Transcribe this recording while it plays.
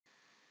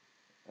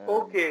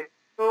Okay.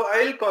 So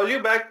I'll call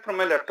you back from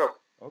my laptop.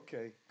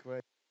 Okay,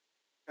 great.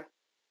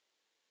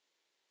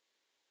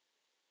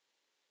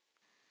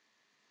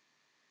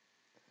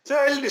 So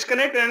I'll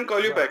disconnect and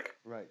call you back.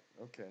 Right,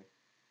 okay.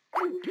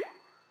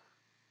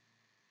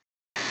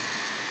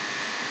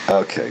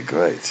 Okay,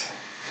 great.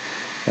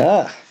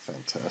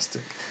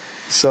 Fantastic.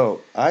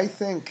 So I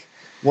think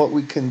what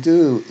we can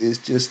do is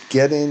just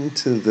get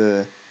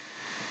into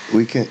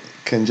we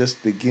can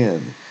just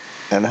begin.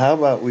 And how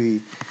about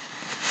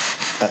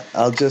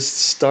I'll just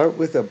start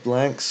with a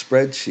blank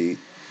spreadsheet,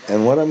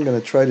 and what I'm going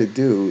to try to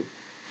do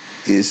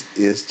is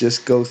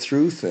just go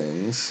through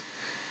things.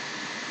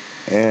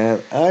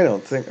 And I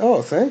don't think,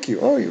 oh, thank you.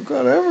 Oh, you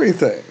got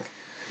everything.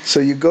 So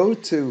you go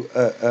to,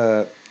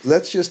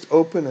 let's just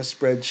open a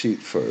spreadsheet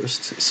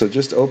first. So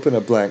just open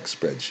a blank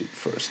spreadsheet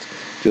first.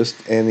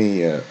 Just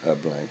any a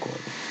blank one.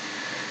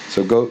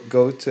 So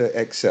go to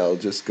Excel.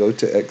 Just go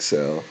to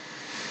Excel.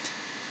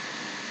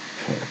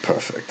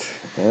 Perfect.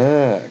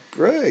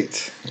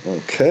 Great.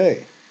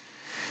 Okay.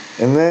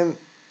 And then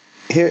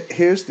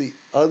here's the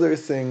other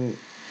thing,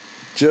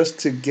 just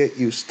to get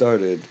you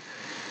started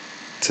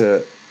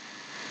to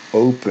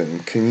open.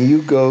 Can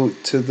you go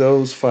to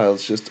those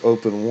files? Just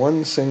open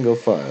one single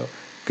file.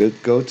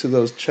 Go to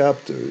those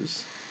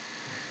chapters,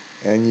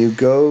 and you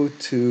go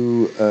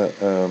to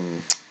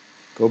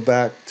go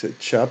back to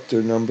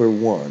chapter number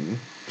 1.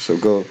 So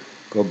go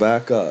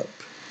back up.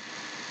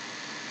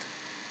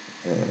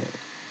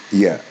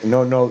 Yeah.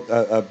 No.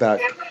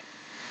 Back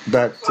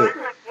to.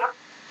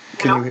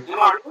 Can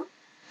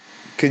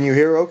you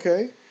hear?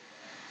 Okay.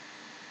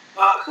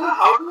 So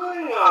how do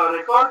I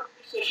record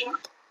this session?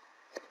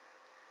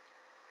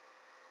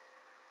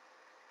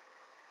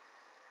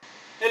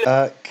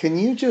 Can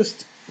you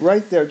just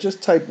right there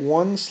just type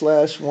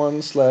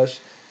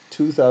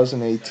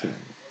 1/1/2018.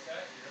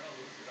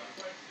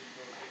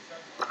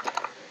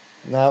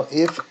 Now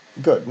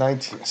good,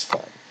 19 is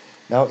fine.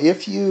 Now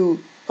if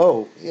you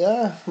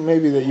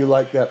maybe that you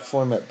like that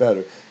format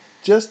better.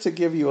 Just to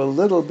give you a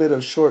little bit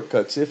of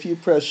shortcuts, if you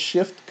press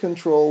Shift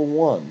Control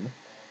 1,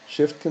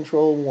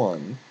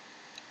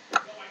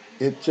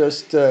 it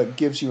just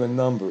gives you a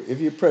number.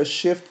 If you press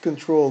Shift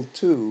Control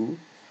 2,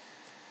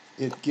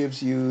 it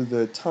gives you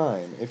the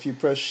time. If you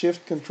press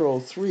Shift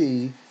Control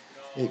 3,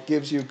 it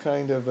gives you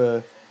kind of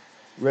a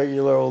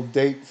regular old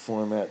date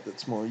format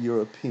that's more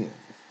European.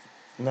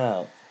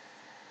 Now,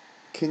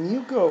 can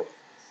you go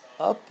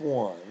up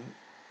one?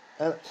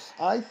 And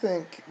I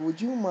think,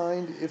 would you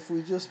mind if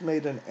we just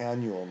made an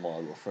annual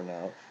model for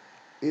now?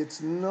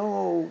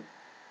 Making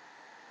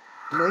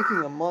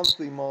a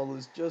monthly model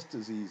is just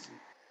as easy.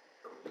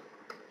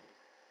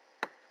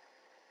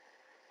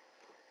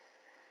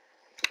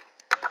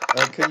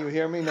 Can you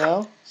hear me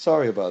now?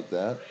 Sorry about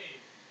that.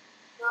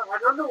 I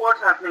don't know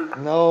what's happening.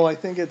 No, I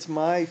think it's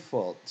my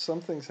fault.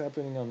 Something's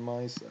happening on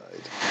my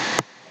side.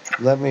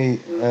 Let me,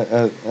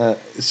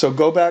 so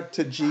go back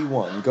to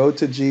G1. Go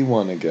to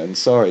G1 again.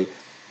 Sorry.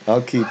 I'll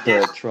keep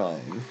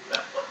trying.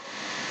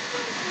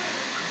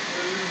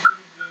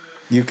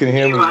 You can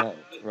hear me now,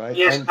 right?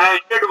 Yes, I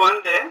entered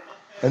one there.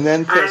 And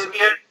then press. And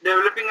we are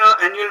developing an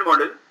annual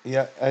model.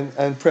 Yeah,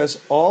 and press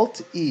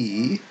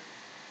Alt-E.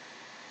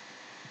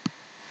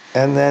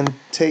 And then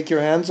take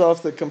your hands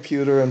off the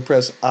computer and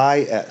press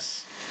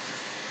IS.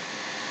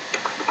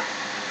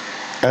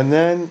 And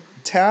then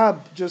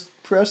just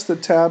press the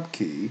Tab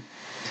key.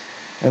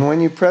 And when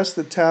you press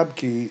the Tab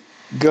key,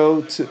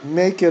 go to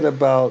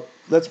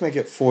let's make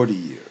it 40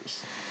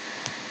 years.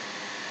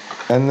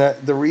 And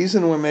the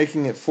reason we're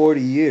making it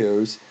 40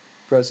 years,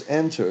 press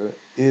Enter,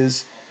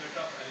 is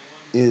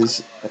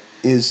that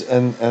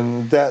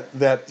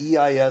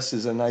EIS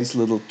is a nice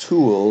little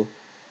tool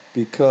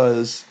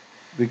because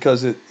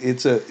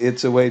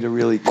it's a way to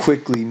really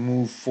quickly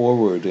move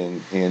forward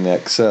in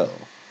Excel.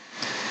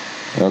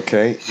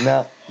 Okay,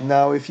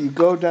 now if you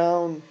go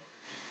down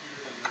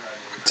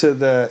to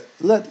the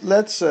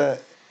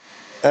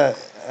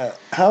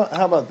how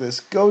about this?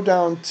 Go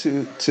down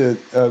to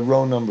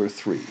row number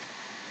 3.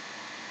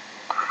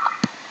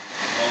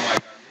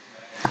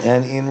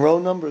 And in row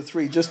number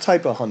 3, just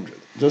type 100.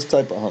 Just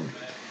type 100.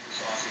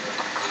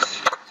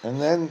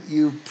 And then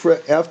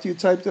after you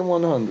type in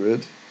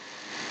 100.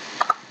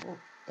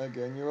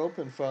 Again, your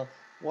open file.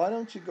 Why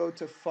don't you go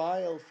to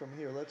File from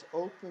here? Let's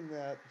open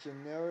that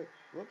generic.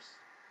 Whoops.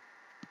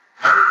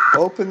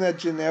 Open that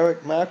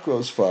generic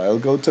macros file.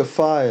 Go to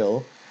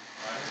File,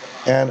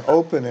 and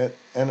open it.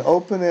 And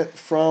open it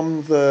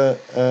from the.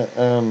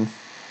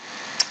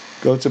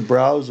 Go to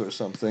Browse or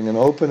something, and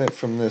open it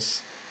from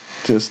this.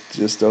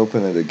 Just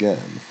open it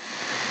again.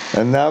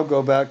 And now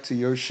go back to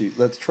your sheet.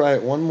 Let's try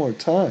it one more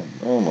time.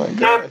 Oh my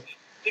God.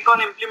 Click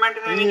on Implement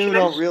and Initialize. You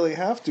don't really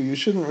have to. You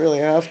shouldn't really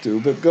have to.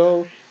 But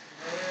go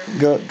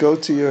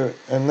to your,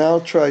 and now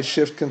try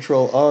Shift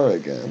Control R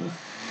again.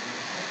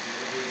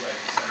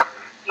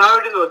 Now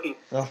it is working.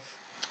 Oh,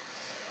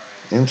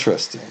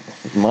 interesting.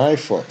 My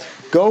fault.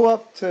 Go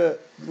up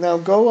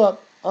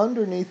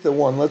underneath the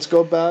 1. Let's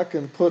go back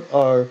and put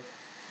our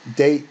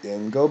date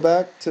in. Go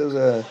back to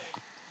the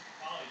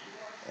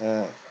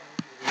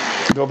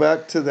Go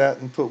back to that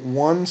and put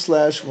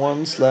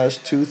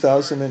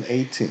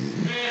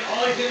 1/1/2018. Man,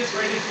 all I did is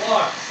write in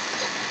blocks.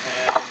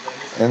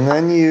 And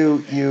then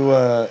you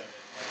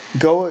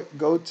go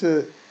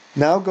to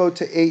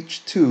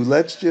H2.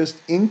 Let's just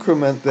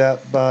increment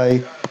that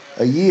by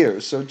a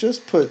year. So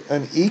just put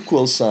an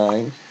equal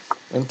sign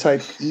and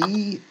type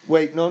E.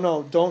 Wait,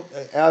 no, don't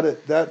add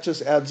it. That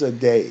just adds a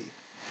day.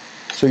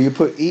 So you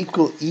put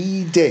equal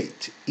E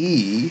date,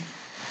 E,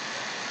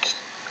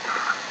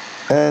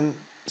 and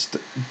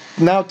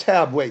now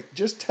tab. Wait,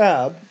 just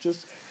tab.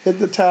 Just hit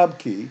the tab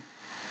key.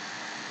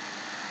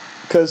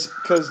 Just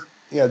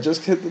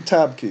hit the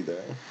tab key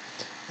there.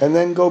 And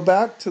then go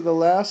back to the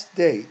last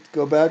date,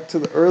 go back to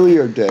the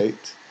earlier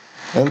date,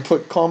 and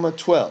put comma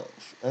 12.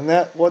 And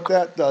what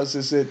that does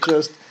is it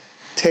just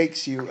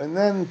takes you, and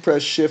then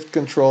press Shift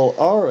Control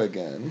R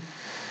again,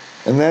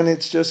 and then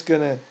it's just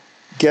going to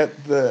get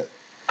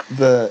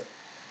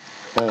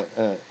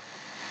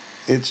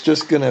it's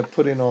just going to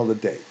put in all the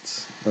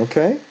dates.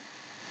 Okay?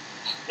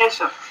 Yes,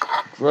 sir.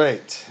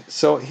 Great.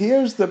 So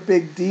here's the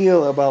big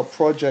deal about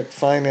project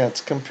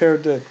finance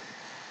compared to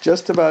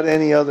just about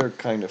any other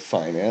kind of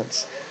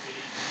finance.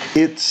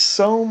 It's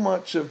so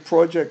much of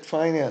project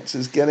finance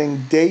is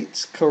getting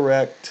dates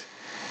correct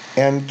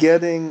and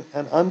getting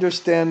an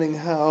understanding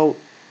how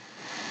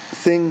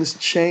things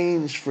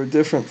change for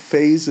different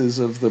phases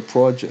of the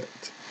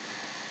project.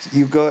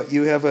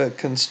 You have a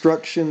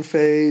construction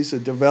phase, a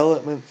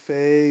development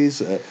phase,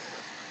 a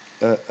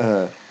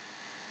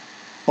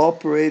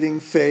operating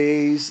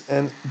phase,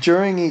 and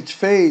during each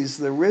phase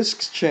the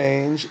risks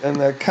change and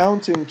the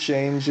accounting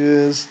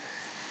changes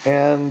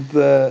and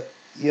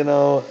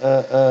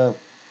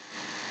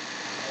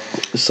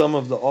some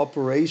of the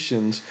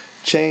operations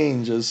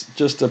change as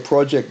just the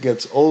project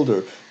gets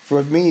older.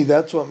 For me,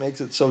 that's what makes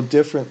it so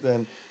different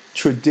than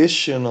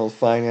traditional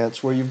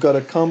finance, where you've got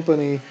a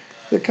company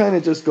that kind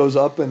of just goes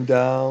up and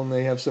down.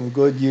 They have some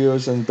good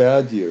years and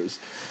bad years.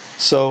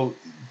 So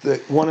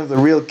one of the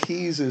real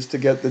keys is to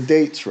get the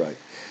dates right.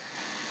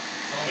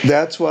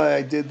 That's why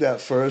I did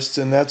that first,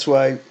 and that's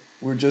why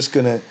we're just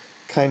going to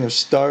kind of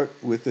start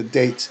with the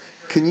dates.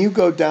 Can you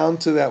go down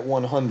to that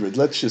 100?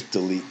 Let's just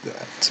delete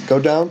that. Go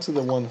down to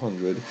the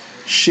 100,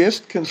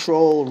 Shift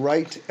Control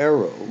right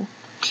arrow,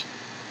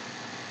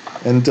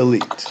 and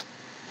delete.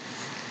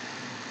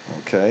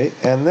 Okay,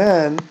 and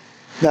then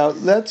now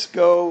let's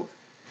go.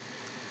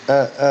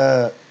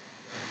 Let's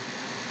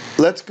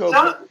go.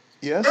 Sir,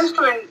 Yes. Just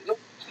to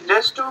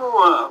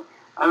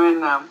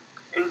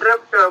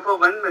interrupt for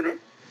 1 minute.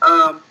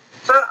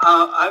 Sir,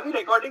 are we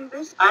recording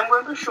this? I'm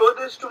going to show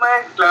this to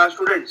my class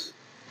students.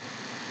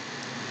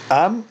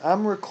 I'm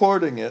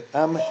recording it.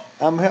 I'm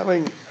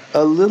having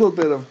a little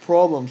bit of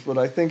problems, but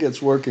I think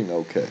it's working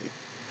okay.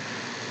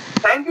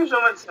 Thank you so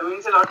much, sir. It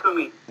means a lot to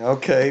me.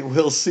 Okay,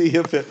 we'll see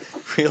if it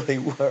really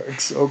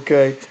works.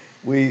 Okay,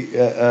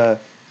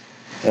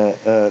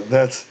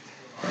 that's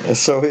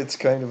so it's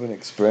kind of an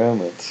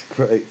experiment.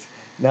 Great.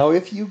 Now,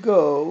 if you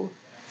go,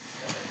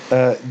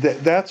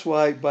 that's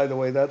why. By the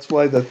way, that's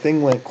why the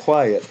thing went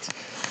quiet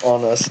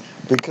on us,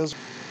 because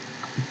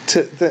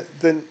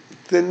the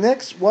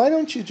next. Why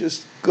don't you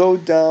just go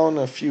down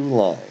a few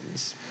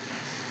lines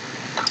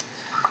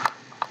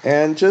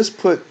and just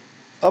put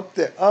up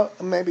there,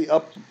 maybe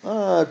up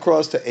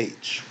across to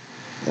H,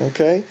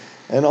 okay?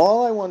 And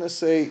all I want to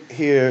say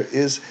here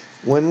is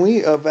when we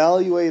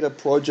evaluate a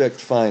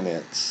project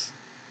finance,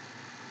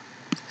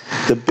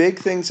 the big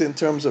things in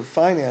terms of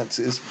finance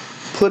is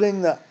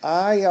putting the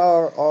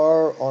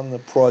IRR on the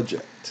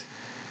project.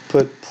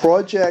 Put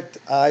project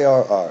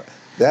IRR.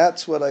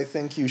 That's what I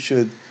think you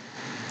should,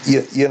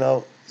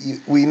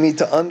 we need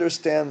to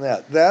understand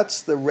that.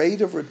 That's the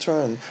rate of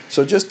return.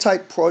 So just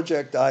type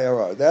project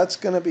IRR. That's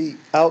going to be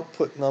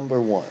output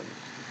number 1.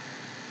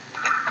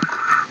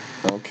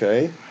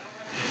 Okay.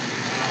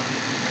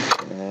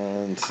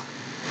 And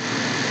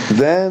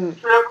then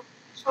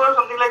Or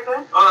something like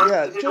that? Or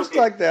yeah, is it just okay?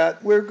 like that.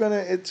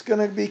 It's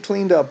gonna be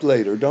cleaned up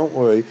later, don't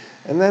worry.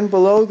 And then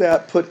below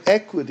that put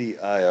equity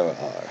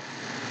IRR.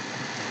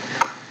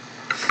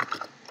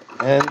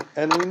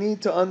 And we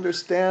need to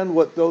understand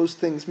what those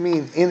things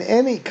mean in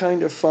any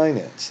kind of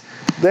finance.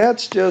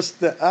 That's just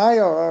the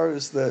IRR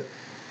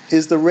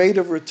is the rate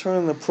of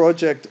return the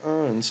project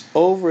earns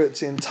over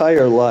its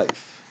entire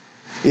life.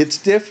 It's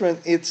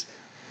different. It's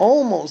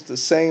almost the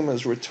same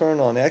as return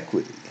on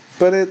equity,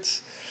 but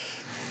it's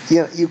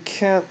you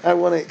can't. I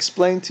want to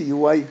explain to you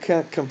why you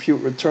can't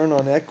compute return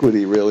on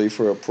equity really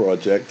for a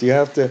project. You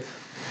have to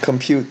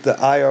compute the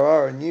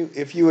IRR, and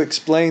if you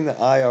explain the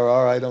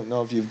IRR, I don't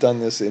know if you've done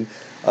this in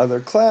other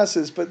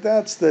classes, but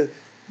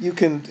you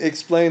can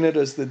explain it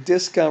as the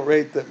discount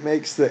rate that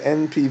makes the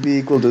NPV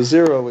equal to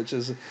 0, which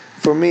is,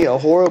 for me, a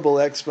horrible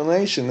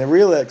explanation. The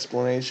real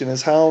explanation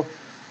is how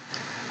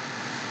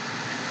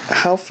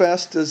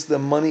fast does the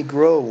money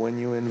grow when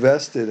you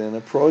invest it in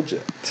a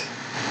project.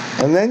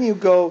 And then you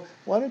go,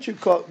 why don't you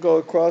go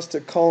across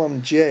to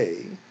column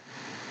J,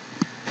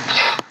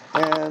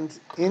 and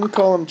in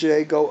column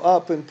J, go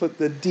up and put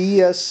the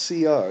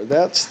DSCR.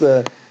 That's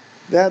the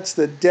That's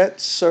the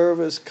debt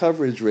service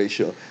coverage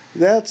ratio.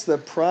 That's the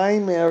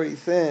primary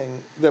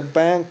thing the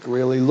bank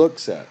really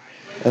looks at.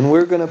 And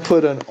we're going to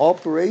put an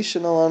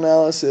operational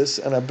analysis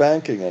and a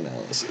banking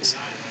analysis.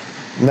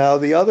 Now,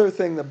 the other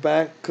thing the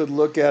bank could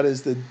look at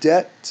is the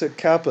debt to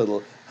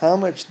capital. How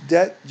much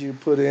debt do you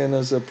put in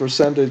as a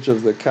percentage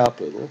of the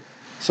capital?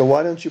 So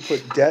why don't you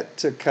put debt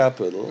to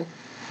capital?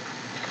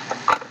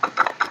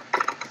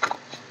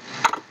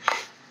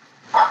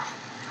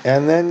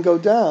 And then go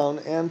down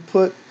and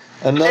put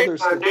another...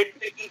 Debt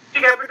to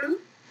capital?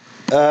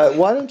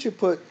 Why don't you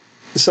put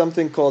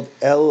something called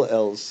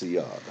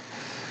LLCR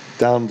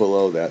down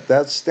below that?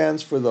 That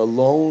stands for the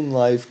loan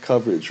life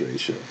coverage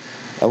ratio.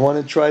 I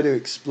want to try to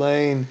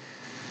explain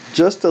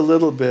just a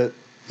little bit,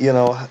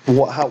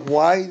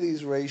 why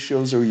these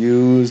ratios are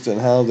used and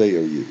how they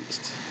are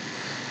used.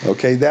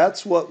 Okay,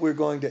 that's what we're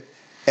going to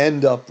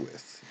end up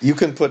with. You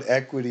can put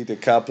equity to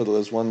capital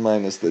as 1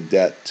 minus the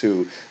debt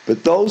too,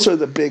 but those are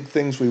the big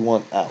things we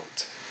want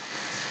out.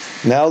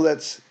 Now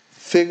let's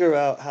figure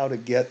out how to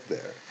get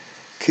there.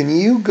 Can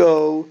you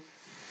go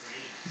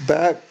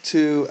back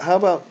to, how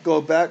about go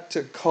back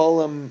to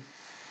column,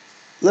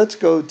 let's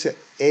go to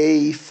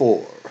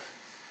A4.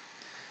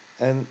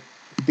 And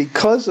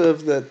because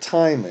of the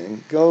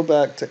timing, go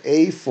back to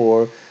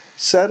A4,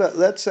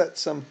 let's set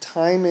some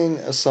timing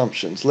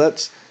assumptions.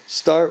 Let's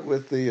start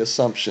with the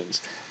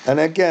assumptions. And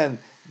again,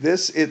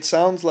 it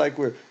sounds like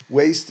we're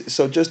wasting,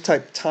 so just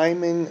type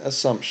timing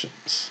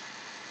assumptions.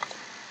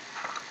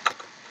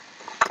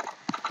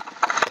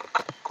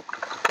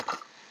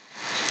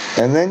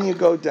 And then you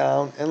go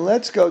down, and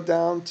let's go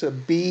down to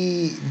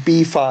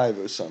B5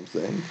 or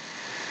something.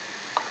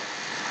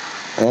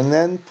 And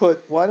then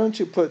why don't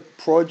you put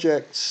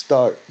project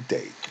start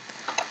date?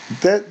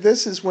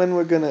 This is when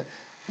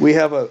we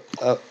have a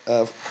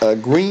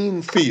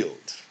green field.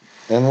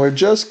 And we're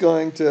just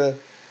going to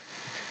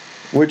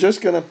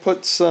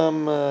put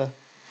some, we're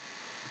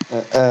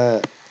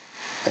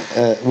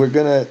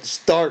going to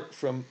start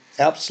from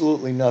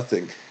absolutely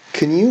nothing.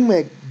 Can you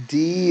make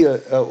D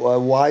a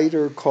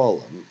wider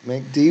column?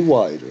 Make D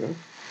wider.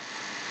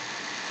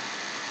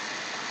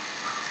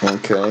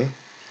 Okay.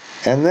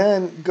 And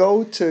then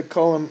go to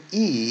column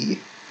E,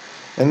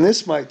 and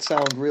this might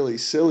sound really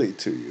silly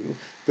to you,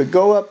 but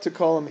go up to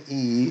column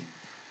I'm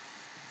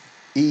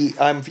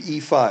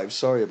E5,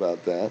 sorry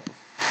about that.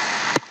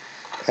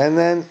 And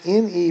then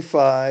in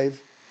E5,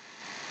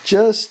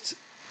 just,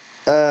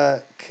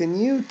 can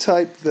you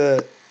type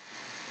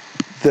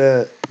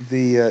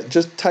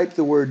just type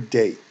the word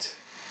date.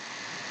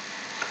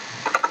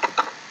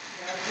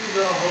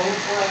 The home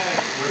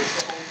flag. Where's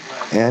the home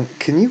flag? And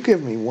can you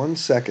give me 1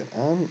 second?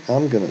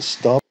 I'm going to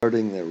stop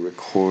starting the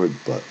record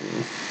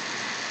button.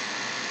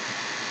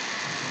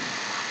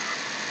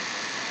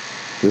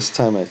 This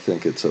time I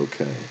think it's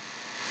okay.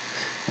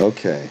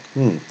 Okay.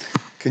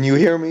 Can you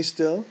hear me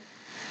still?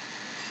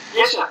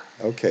 Yes, sir.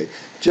 Okay.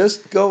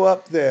 Just go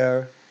up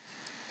there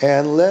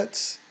and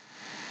let's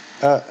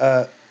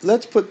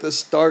put the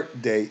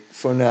start date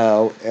for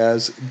now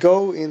as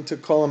go into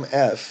column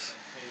F.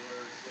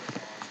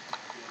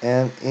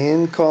 And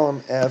in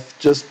column F,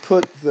 just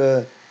put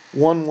the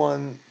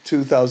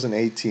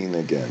 1/1/2018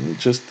 again,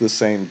 just the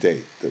same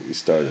date that we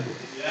started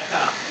with.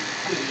 Yeah.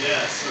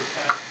 Yes.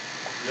 Okay.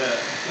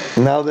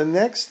 Now the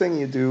next thing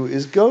you do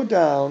is go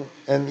down,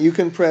 and you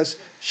can press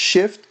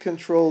Shift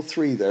Control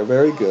 3 there,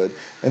 very good.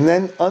 And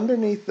then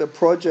underneath the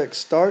project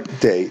start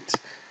date,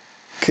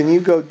 can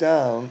you go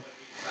down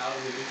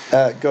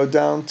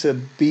to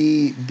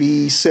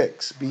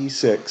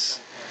B6.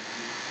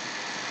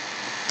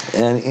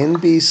 And in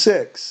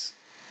B6,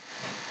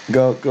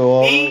 go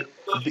all the way,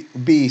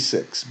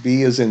 B6.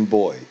 B is in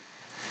boy.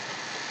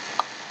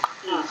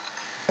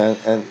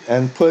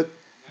 And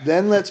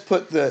then let's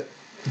put the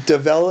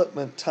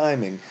development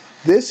timing.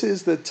 This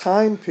is the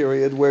time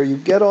period where you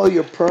get all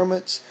your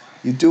permits,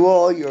 you do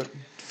all your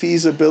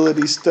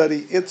feasibility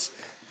study. It's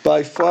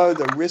by far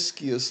the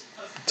riskiest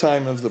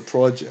time of the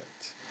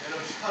project.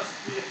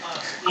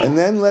 And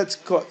then let's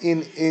go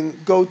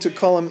to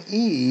column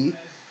E.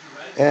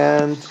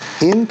 And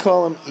in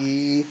column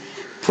E,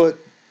 put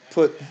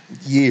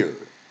year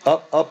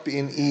up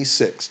in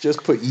E6.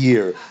 Just put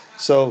year.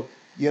 So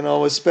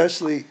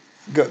especially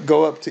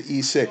go up to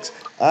E6.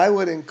 I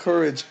would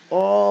encourage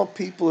all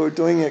people who are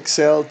doing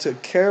Excel to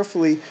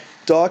carefully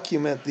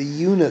document the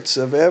units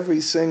of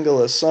every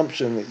single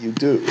assumption that you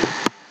do,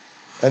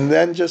 and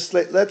then just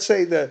let's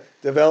say the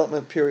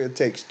development period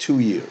takes 2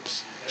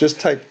 years. Just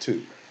type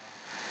 2.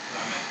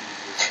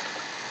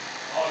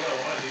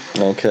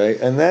 Okay,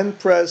 and then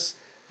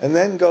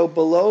go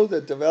below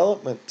the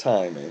development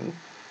timing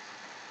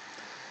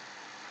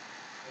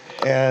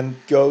and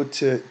go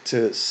to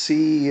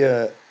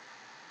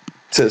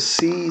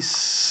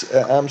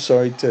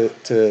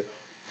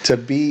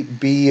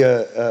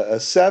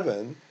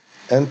B7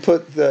 and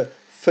put the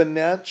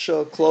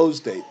financial close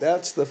date.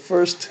 That's the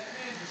first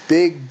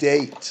big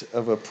date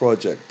of a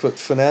project. Put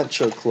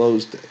financial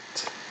close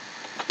date.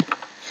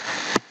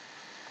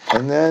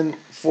 And then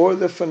for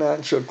the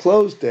financial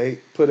close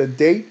date, put a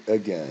date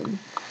again.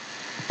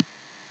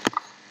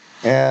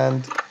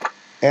 And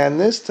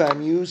this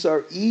time use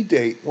our E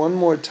date one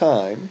more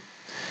time.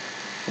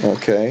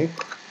 Okay.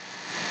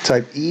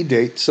 Type E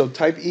date. So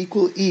type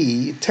equal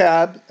E,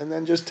 tab, and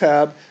then just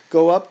tab.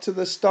 Go up to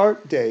the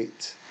start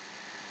date,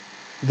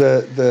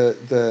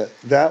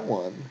 that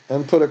one,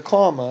 and put a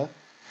comma,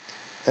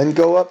 and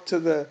go up to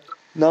the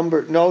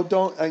number. No,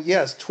 don't.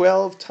 Yes,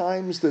 12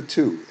 times the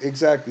 2.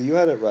 Exactly. You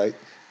had it right.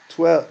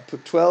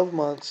 12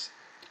 months,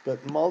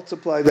 but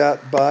multiply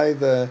that by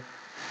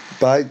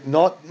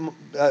not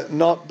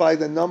by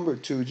the number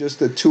 2, just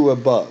the 2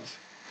 above,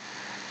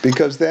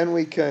 because then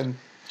we can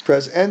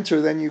press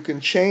enter. Then you can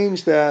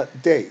change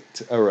that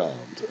date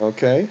around.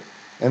 Okay,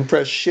 and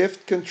press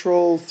Shift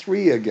Control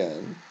 3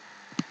 again.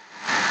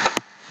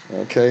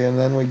 Okay, and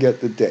then we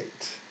get the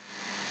date.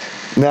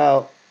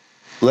 Now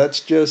let's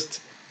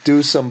just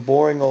do some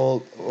boring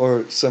old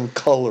or some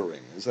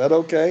coloring. Is that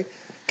okay?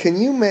 Can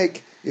you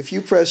make, if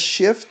you press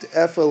Shift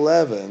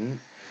F11,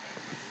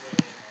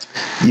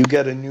 you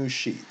get a new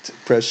sheet.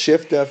 Press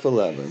Shift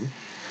F11,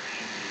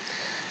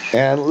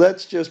 and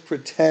let's just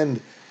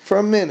pretend for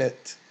a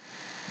minute,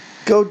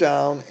 go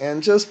down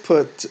and just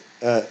put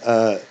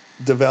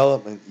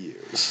development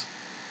years.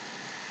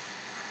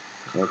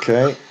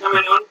 Okay?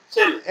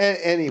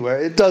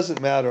 Anywhere, it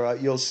doesn't matter.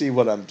 You'll see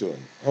what I'm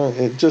doing.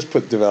 Just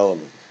put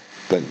development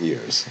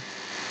years.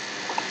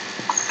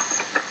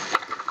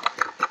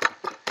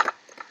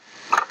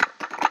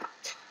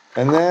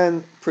 And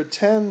then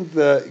pretend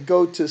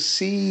go to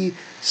C1,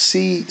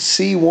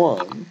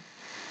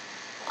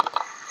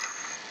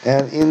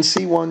 and in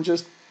C1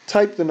 just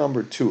type the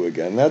number 2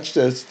 again. That's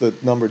just the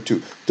number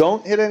 2.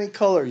 Don't hit any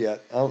color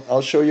yet.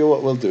 I'll show you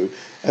what we'll do.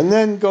 And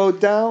then go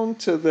down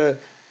to the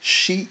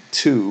sheet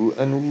 2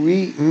 and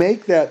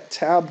make that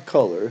tab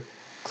color.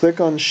 Click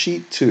on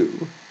sheet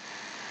 2.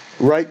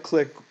 Right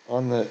click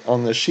on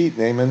the sheet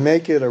name and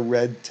make it a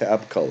red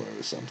tab color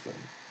or something.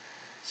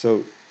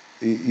 So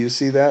you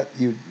see that?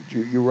 You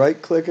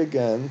right click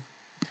again.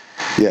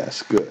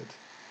 Yes, good.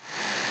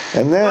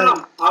 And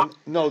then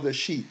no, the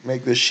sheet.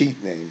 Make the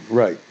sheet name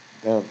right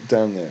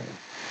down there.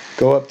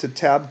 Go up to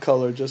tab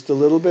color just a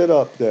little bit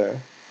up there,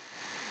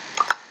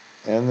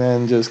 and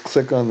then just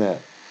click on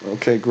that.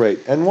 Okay,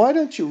 great. And why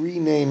don't you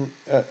rename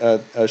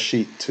a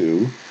sheet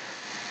 2?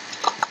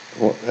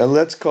 Well,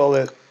 let's call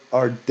it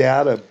our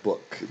data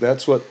book.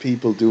 That's what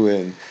people do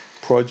in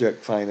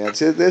project finance.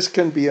 This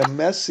can be a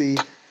messy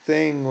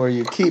thing where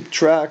you keep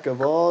track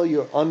of all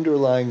your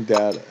underlying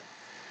data.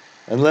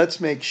 And let's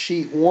make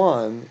sheet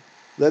 1,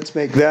 let's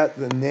make that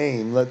the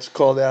name. Let's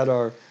call that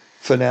our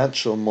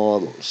financial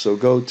model. So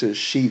go to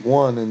sheet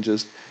 1 and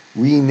just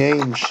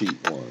rename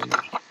sheet 1.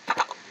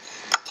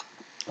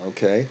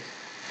 Okay,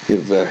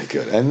 very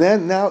good. And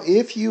then now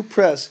if you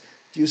press,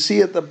 do you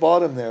see at the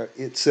bottom there,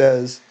 it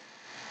says,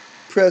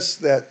 press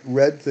that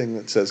red thing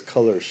that says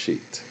color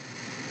sheet.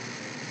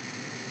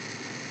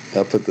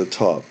 Up at the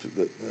top,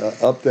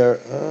 up there,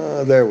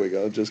 there we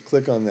go, just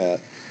click on that.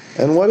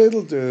 And what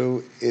it'll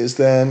do is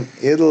then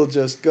it'll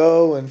just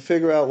go and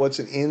figure out what's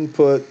an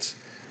input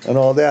and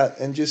all that.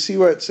 And you see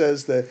where it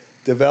says the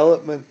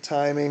development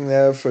timing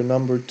there for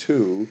number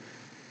 2.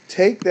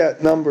 Take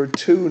that number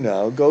 2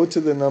 now, go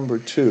to the number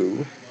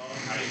 2,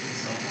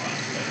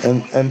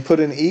 and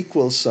put an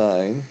equal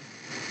sign,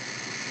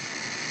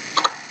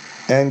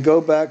 and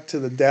go back to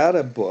the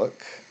data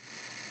book,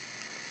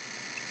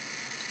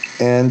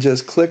 and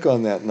just click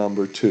on that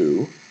number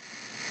 2,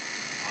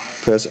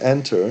 press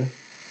enter,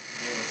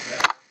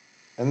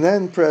 and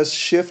then press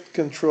Shift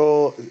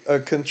Control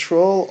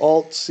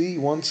Alt C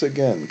once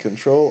again,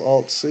 Control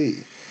Alt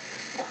C,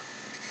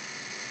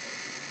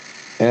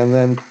 and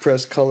then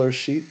press color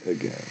sheet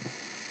again.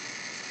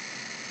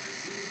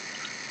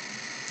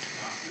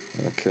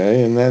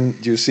 Okay, and then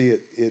do you see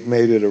it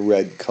made it a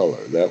red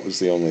color? That was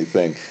the only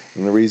thing.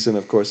 And the reason,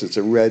 of course, it's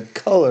a red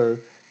color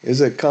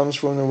is it comes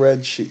from the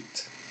red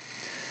sheet.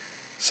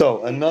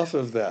 So enough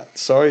of that.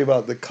 Sorry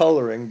about the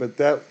coloring, but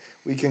that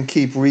we can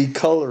keep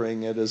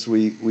recoloring it as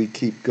we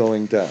keep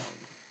going down.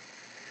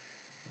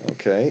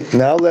 Okay,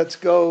 now let's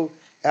go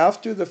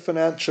after the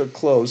financial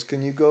close.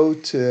 Can you go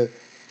to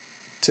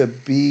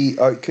B?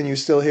 Can you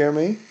still hear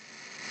me?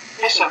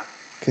 Yes, sir.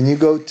 Can you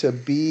go to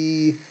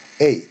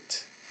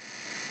B8?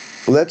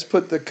 Let's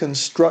put the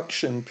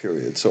construction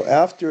period. So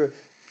after,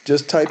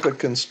 just type a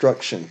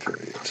construction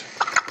period.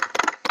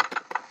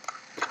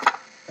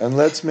 And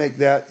let's make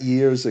that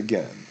years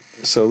again.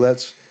 So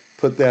let's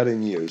put that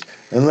in years.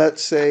 And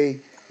let's say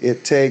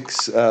it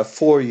takes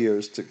 4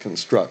 years to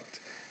construct.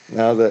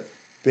 Now the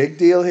big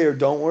deal here,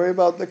 don't worry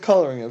about the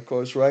coloring, of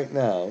course, right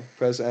now.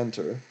 Press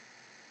enter.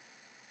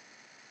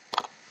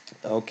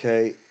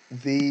 Okay,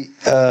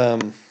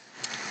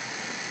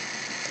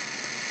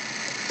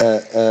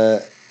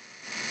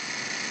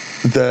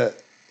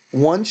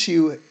 once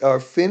you are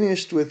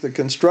finished with the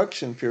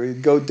construction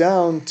period, go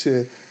down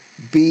to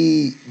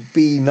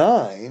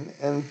B9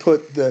 and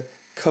put the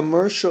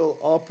commercial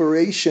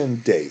operation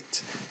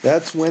date.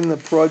 That's when the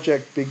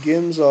project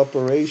begins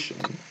operation.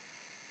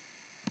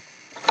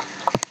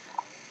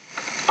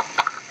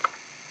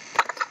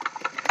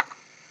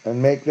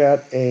 and make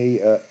that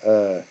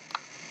a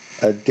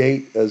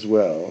date as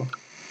well.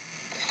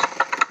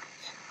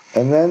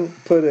 And then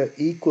put an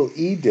equal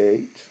E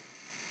date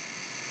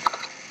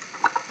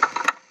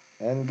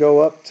and go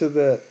up to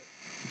the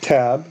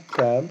tab,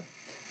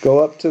 go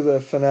up to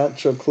the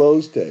financial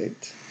close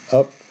date,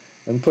 up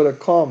and put a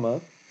comma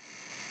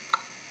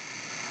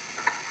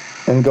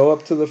and go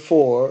up to the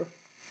 4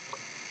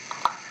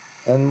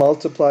 and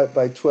multiply it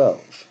by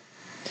 12.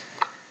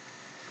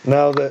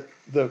 Now the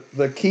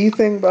key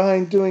thing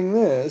behind doing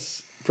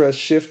this, press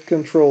Shift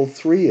Control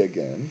 3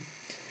 again,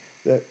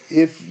 that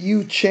if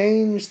you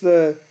change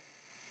the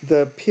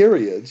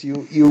periods,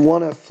 you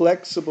want a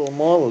flexible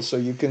model so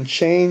you can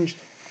change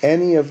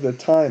any of the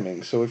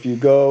timing. So if you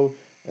go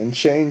and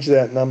change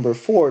that number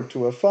 4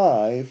 to a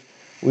 5,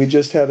 we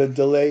just had a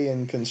delay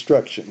in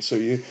construction. So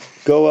you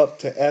go up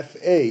to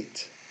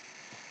F8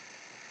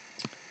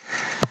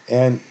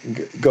 and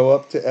go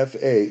up to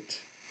F8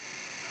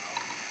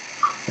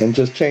 and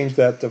just change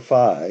that to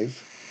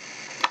 5.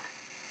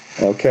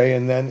 Okay,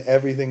 and then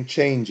everything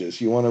changes.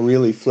 You want a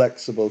really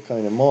flexible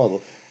kind of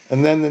model.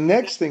 And then the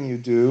next thing you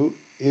do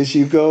is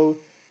you go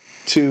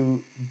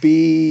to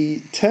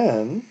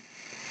B10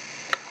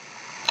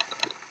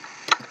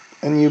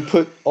 and you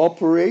put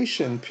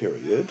operation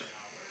period.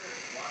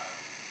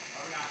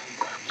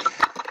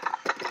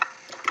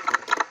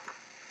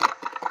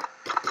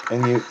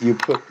 And you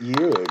put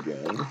year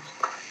again.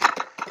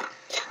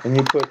 And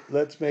you put,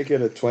 let's make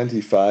it a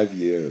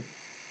 25-year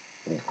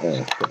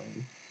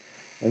thing.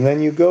 And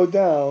then you go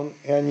down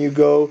and you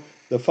go,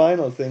 the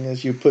final thing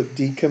is you put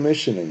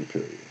decommissioning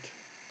period.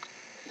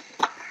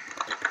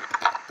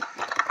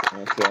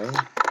 Okay.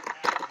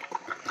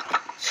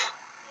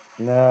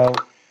 Now,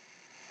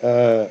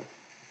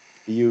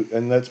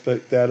 and let's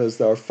put that as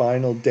our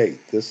final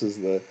date. This is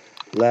the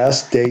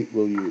last date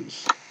we'll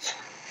use.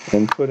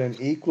 And put an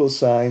equal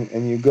sign,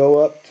 and you go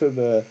up to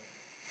the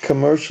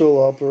commercial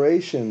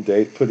operation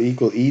date, put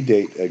equal E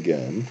date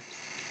again,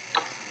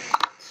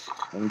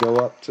 and go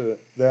up to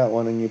that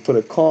one, and you put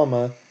a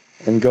comma,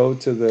 and go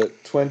to the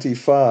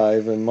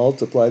 25 and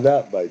multiply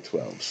that by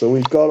 12. So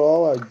we've got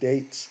all our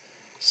dates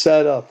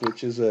set up,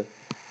 which is a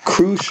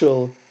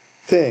crucial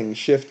thing.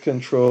 Shift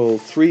Control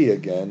 3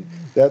 again.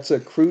 That's a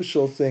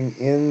crucial thing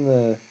in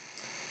the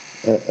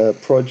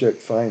project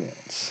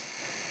finance.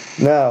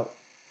 Now,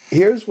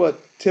 here's what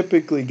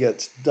typically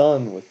gets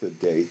done with the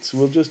dates.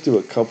 We'll just do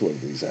a couple of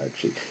these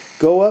actually.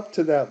 Go up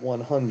to that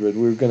 100.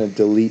 We're going to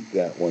delete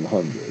that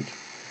 100.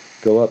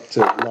 Go up to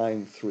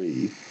line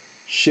 3.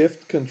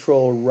 Shift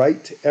Control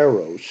right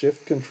arrow.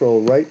 Shift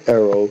Control right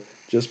arrow.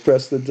 Just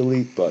press the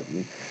delete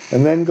button.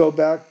 And then go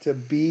back to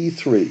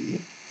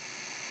B3.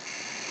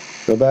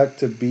 Go back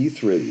to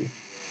B3.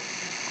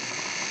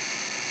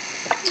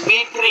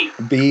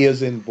 B3. B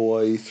as in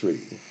boy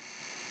 3.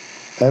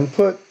 And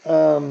put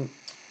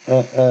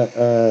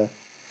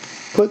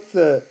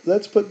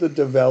let's put the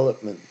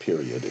development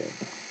period in.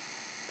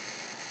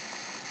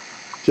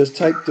 Just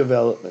type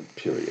development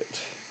period.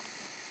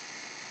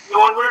 You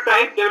want me to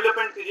type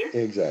development period?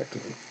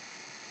 Exactly.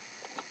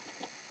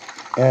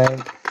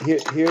 And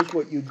here's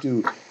what you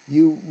do.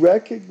 You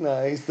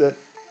recognize that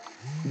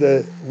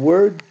the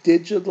word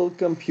digital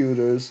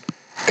computers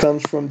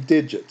comes from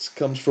digits,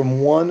 comes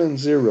from 1 and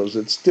zeros.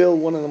 It's still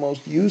one of the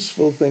most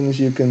useful things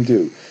you can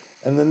do.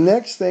 And the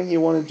next thing you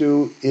want to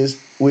do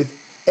is with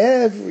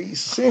every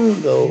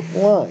single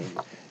line,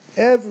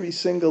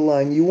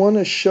 you want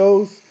to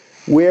show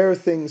where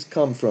things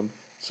come from.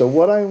 So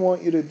what I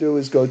want you to do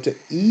is go to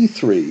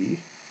E3.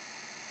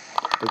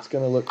 It's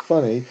going to look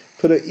funny.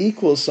 Put an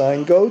equal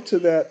sign. Go to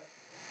that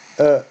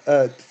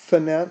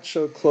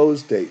financial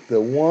close date,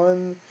 the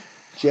 1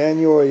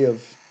 January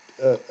of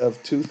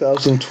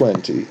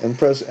 2020, and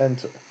press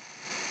enter.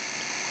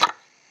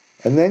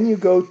 And then you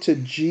go to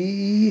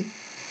G3.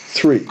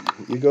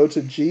 You go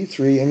to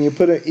G3 and you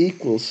put an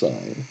equal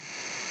sign.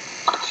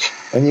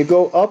 And you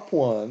go up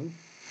 1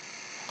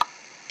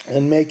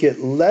 and make it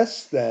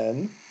less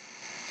than,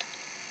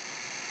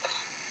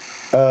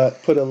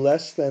 put a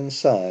less than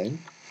sign,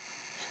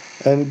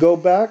 and go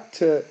back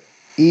to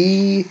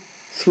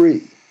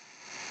E3.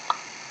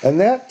 And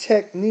that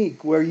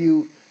technique where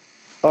you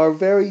are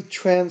very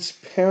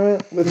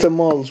transparent with the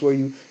models, where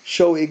you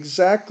show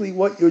exactly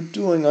what you're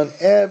doing on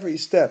every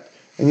step,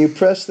 and you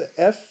press the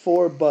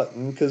F4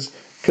 button, because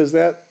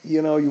that,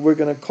 we're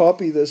going to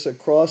copy this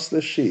across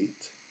the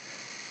sheet,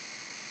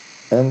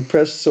 and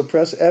press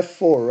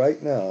F4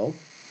 right now.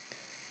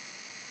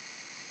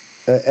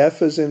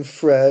 F as in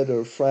Fred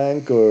or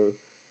Frank, or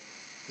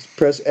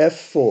press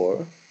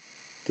F4.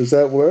 Does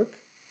that work?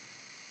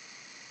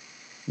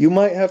 You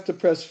might have to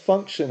press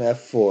function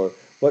F4.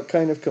 What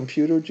kind of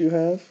computer do you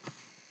have?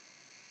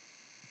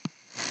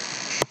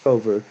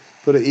 Over,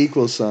 put an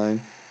equal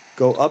sign,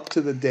 go up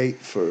to the date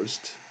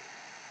first,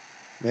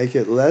 make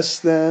it less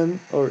than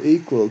or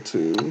equal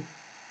to,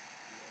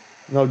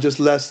 no, just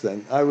less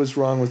than. I was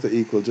wrong with the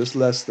equal, just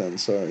less than,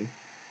 sorry.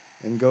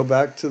 And go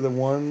back to the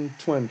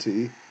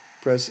 120,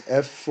 press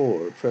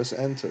F4, press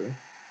enter.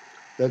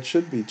 That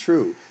should be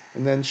true.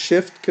 And then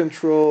Shift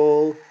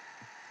Control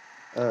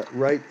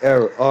right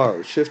arrow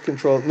R. Shift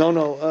Control.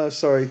 No.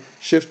 Sorry.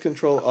 Shift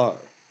Control R.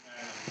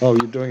 Oh,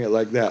 you're doing it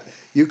like that.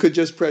 You could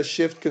just press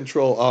Shift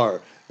Control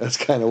R. That's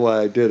kind of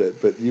why I did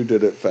it, but you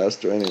did it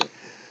faster anyway.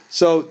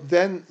 So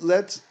then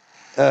let's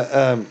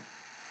now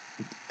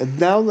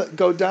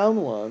go down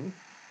one.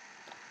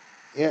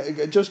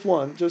 Yeah, just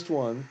one.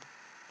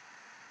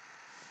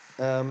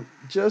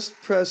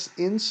 Just press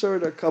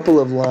insert a couple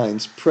of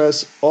lines.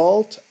 Press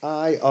Alt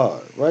IR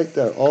right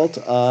there. Alt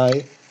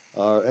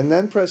IR, and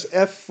then press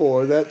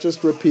F4. That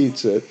just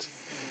repeats it.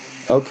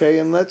 Okay,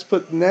 and let's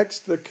put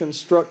next the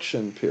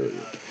construction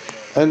period.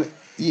 And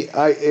you're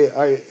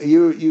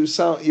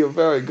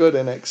very good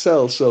in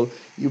Excel, so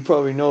you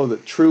probably know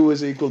that true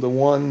is equal to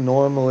 1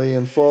 normally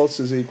and false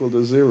is equal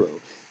to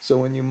 0. So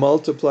when you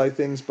multiply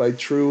things by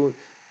true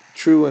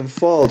and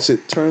false,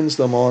 it turns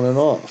them on and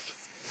off.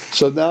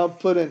 So now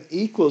put an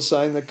equal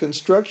sign. The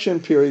construction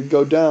period,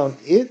 go down.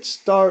 It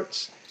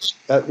starts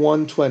at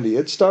 120.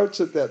 It starts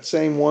at that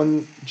same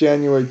 1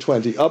 January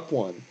 20, up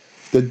one,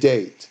 the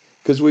date,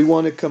 because we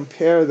want to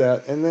compare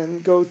that, and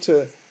then go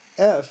to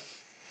F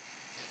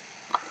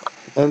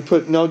and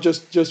put, no,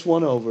 just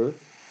one over,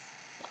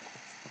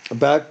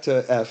 back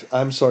to F.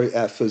 I'm sorry,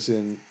 F as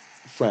in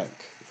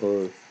Frank,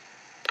 or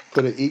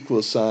put an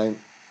equal sign,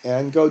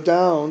 and go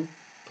down,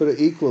 put an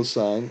equal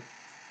sign.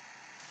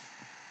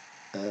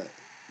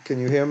 Can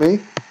you hear me?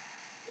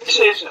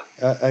 Yes,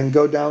 sir. And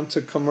go down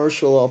to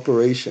commercial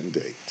operation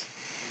date.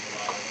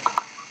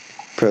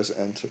 Press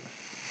enter.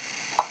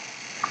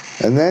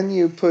 And then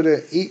you put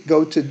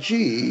go to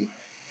G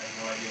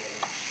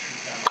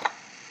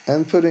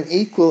and put an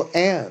equal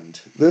and.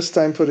 This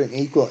time put an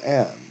equal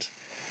and.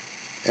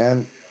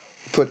 And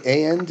put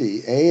AND.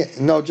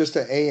 Just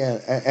an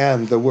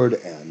and, the word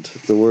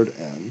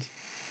and.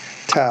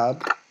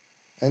 Tab.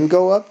 And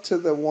go up to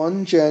the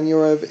 1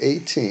 January of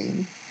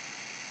 18.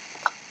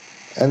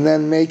 And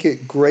then make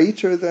it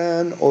greater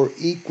than or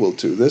equal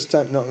to. This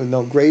time,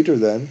 no, greater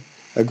than.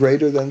 A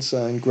greater than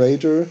sign,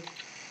 greater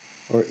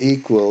or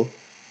equal.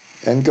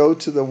 And go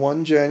to the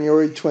 1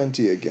 January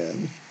 20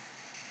 again.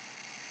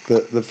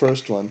 The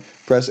first one.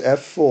 Press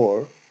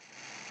F4.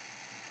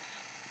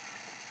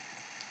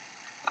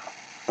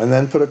 And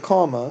then put a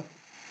comma.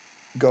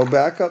 Go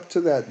back up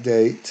to that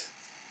date.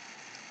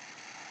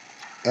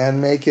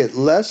 And make it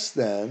less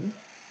than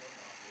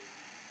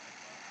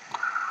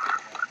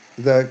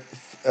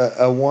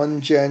a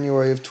 1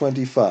 January of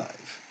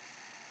 25.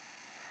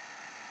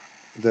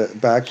 The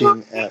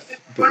backing F.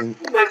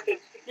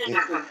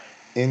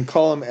 In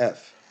column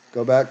F.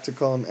 Go back to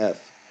column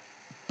F.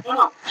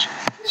 No.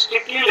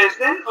 Strictly less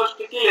than or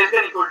strictly less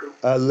than equal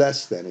to?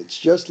 Less than. It's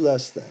just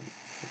less than.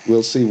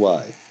 We'll see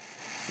why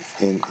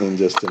in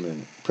just a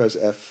minute. Press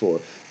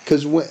F4.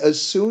 Because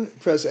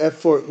press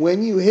F4.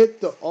 When you hit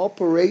the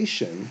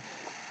operation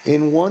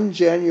in 1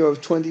 January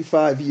of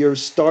 25, you're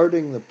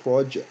starting the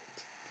project.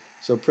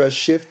 So press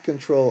Shift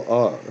Control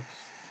R.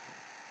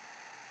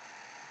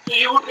 So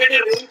you would get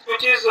a range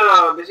which is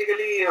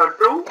basically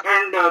true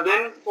and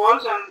then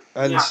false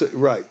and yeah.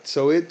 Right.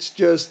 So it's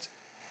just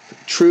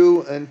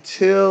true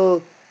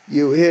until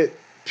you hit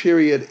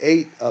period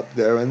 8 up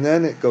there, and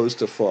then it goes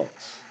to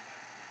false.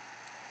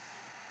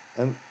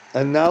 And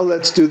now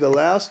let's do the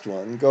last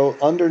one. Go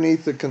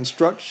underneath the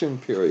construction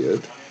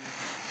period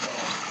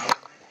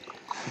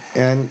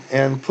and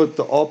put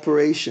the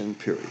operation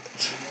period.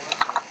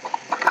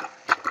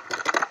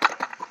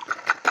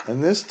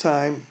 And this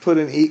time,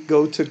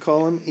 go to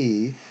column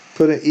E,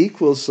 put an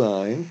equal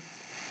sign,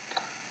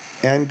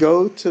 and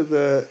go to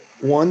the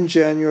 1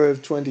 January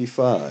of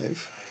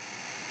 25,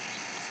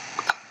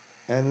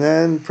 and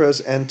then press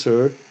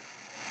enter,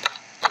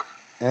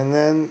 and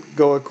then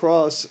go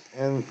across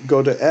and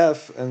go to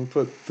F and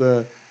put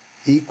the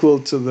equal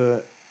to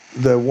the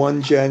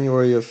 1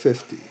 January of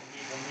 50,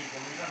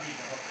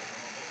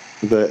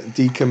 the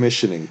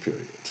decommissioning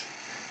period.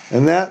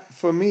 And that,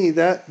 for me,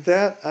 that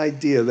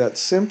idea, that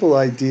simple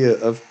idea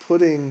of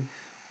putting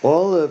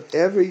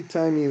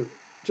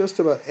just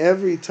about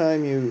every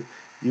time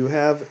you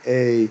have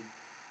a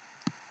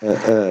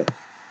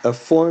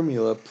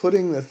formula,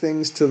 putting the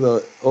things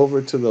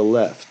over to the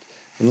left.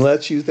 And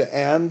let's use the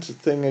AND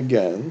thing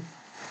again.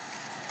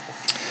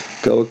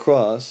 Go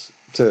across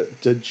to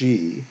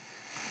G.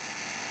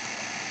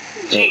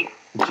 G.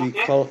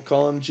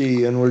 Column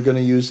G, and we're going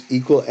to use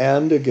equal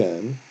AND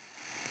again.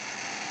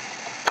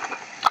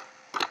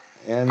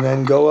 And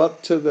then go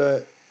up to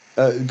the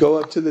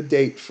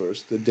date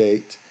first, the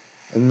date,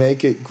 and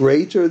make it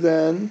greater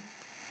than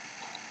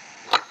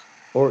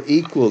or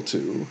equal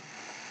to,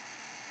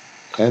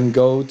 and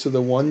go to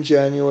the 1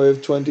 January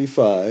of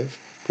 25,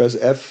 press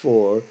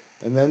F4,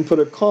 and then put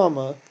a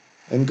comma,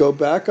 and go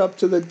back up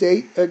to the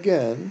date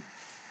again,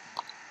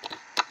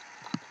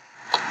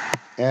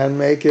 and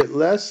make it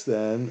less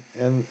than,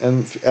 and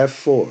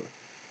F4.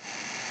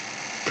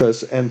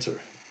 Press enter.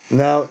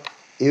 Now,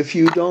 if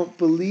you don't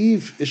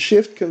believe,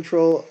 Shift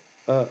Control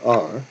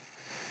R,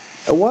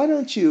 why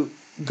don't you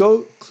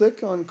go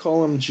click on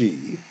column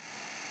G,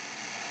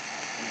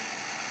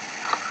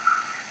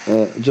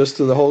 just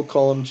to the whole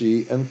column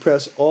G, and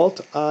press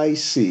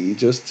Alt-IC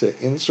just to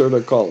insert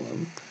a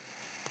column.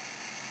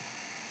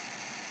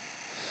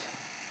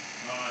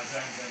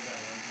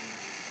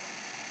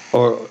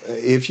 Or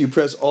if you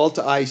press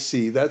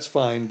Alt-IC, that's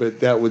fine,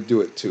 but that would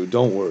do it too.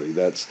 Don't worry.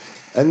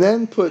 And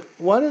then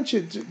why don't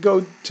you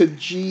go to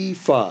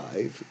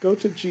G5? Go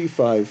to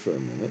G5 for a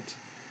minute.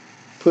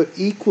 Put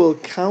equal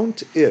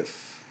count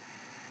if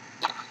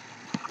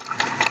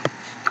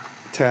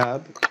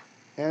tab,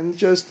 and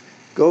just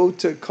go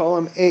to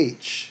column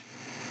H.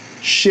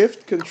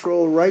 Shift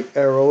Control right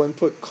arrow and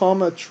put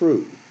comma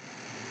true.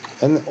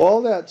 And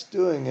all that's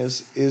doing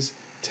is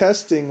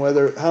testing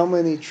how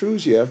many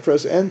trues you have.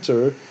 Press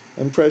enter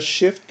and press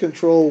Shift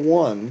Control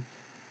 1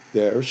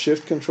 there,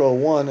 Shift Control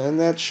 1, and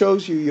that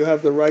shows you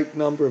have the right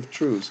number of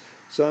trues.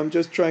 So I'm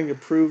just trying to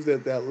prove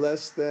that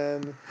less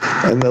than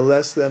and the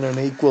less than and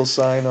equal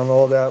sign on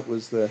all that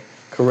was the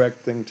correct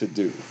thing to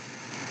do.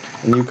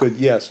 And you could,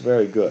 yes,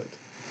 very good.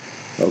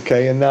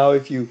 Okay, and now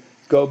if you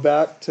go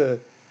back to,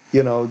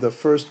 the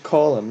first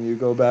column, you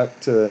go back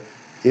to,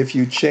 if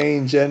you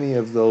change any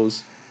of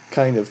those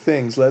kind of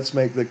things, let's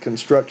make the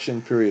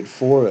construction period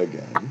 4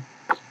 again.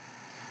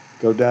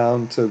 Go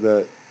down to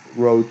the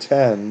row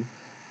 10,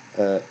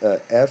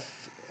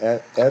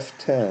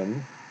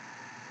 F10.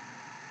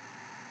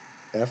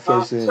 F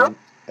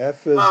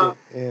is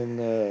in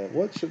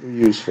what should we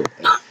use for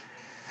F?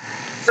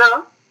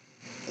 Sir?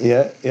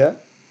 Yeah.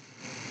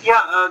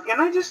 Yeah,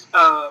 can I just,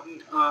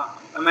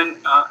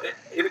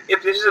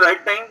 if this is the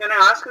right time, can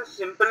I ask a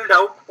simple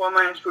doubt for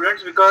my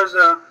students? Because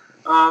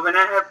when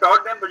I have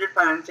taught them project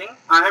financing,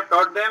 I have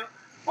taught them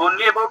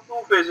only about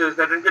 2 phases,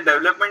 that is the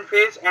development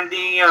phase and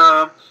the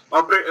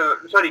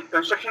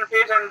construction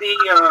phase and the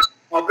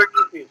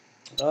operating phase.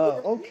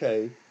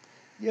 Okay.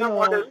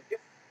 Model is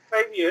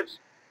 5 years.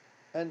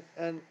 And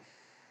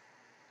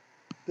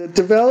the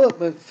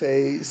development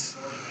phase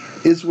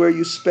is where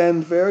you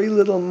spend very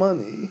little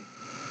money,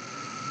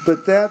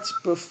 but that's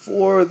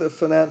before the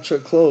financial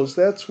close.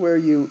 That's where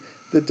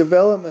the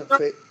development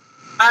phase.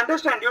 I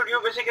understand.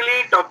 You're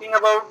basically talking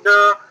about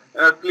the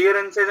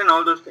clearances and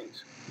all those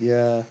things.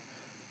 Yeah.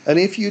 And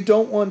if you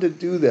don't want to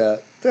do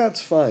that,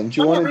 that's fine.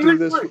 Do you want to do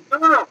this?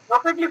 No.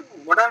 Perfectly.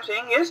 What I'm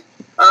saying is,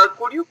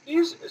 could you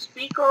please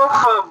speak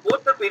of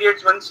both the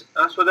periods once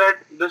so that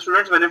the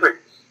students benefit?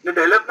 The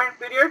development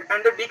period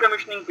and the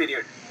decommissioning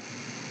period.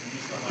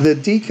 The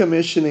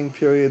decommissioning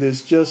period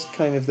is just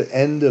kind of the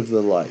end of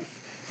the life.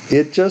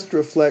 It just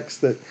reflects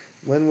that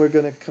when we're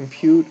going to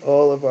compute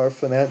all of our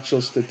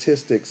financial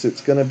statistics,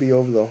 it's going to be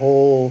over the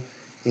whole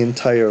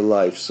entire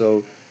life.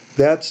 So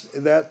that's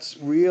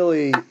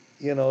really,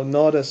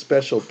 not a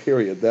special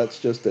period. That's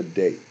just a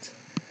date.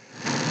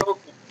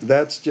 Okay.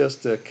 That's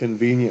just a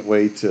convenient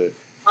way to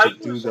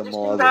do the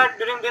model. That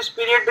during this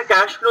period, the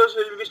cash flows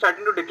will be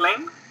starting to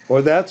decline?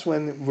 Or that's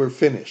when we're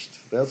finished.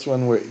 That's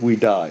when we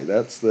die.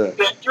 That's the...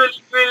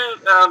 Gradually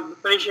will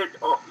finish it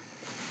off.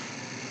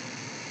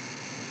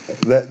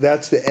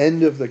 That's the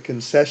end of the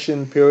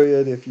concession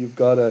period if you've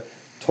got a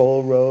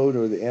toll road,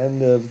 or the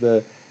end of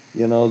the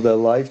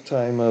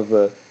lifetime of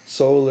a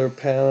solar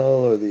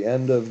panel, or the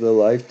end of the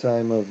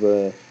lifetime of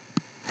a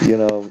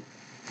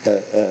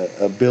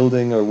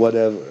building or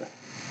whatever.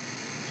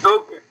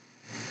 Okay.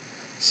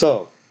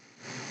 So,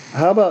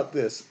 how about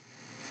this?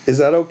 Is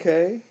that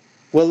okay?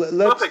 Well,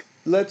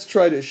 let's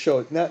try to show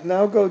it.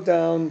 Now go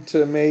down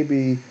to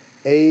maybe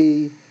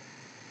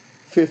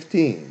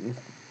A15.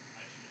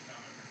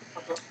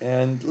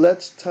 And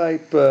let's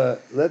type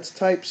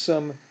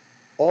some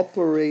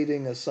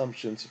operating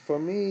assumptions. For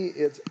me,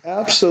 it's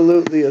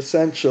absolutely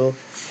essential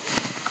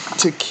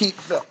to keep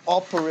the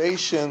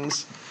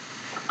operations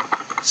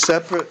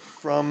separate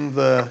from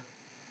the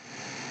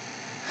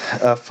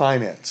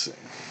financing.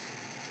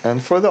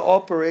 And for the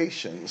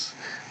operations,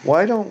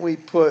 why don't we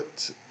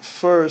put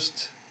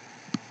first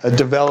a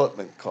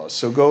development cost?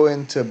 So go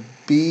into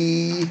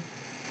B...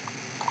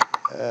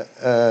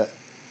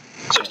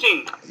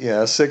 16.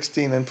 Yeah,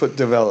 16, and put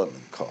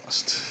development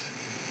cost.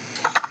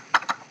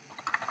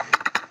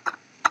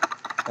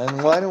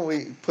 And why don't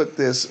we put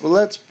this,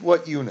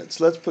 what units?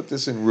 Let's put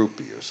this in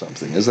rupee or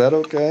something. Is that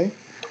okay?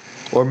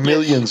 Or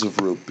millions of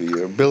rupee,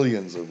 or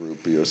billions of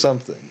rupee, or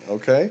something,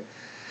 okay?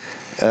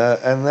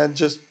 And then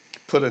just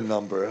put a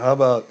number. How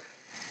about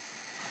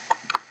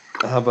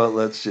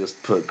let's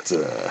just put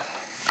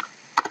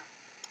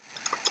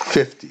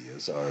 50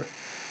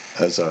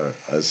 as our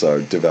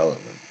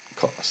development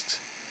cost.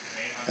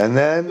 And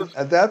then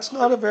that's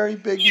not a very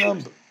big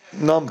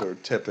number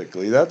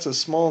typically. That's a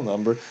small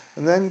number.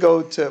 And then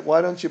go to,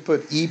 why don't you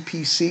put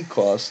EPC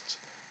costs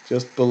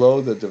just below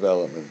the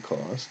development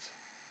cost?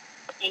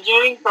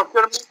 Engineering,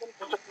 procurement, and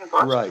construction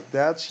costs. Right,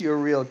 that's your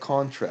real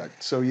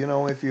contract. So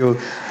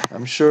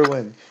I'm sure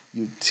when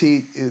you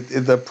teach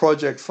the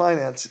project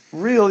finance,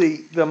 really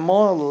the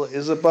model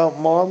is about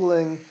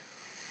modeling.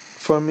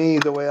 For me,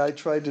 the way I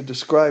try to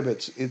describe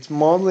it, it's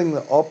modeling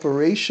the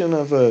operation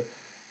of a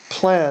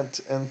plant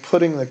and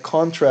putting the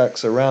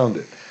contracts around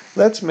it.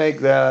 Let's make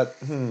that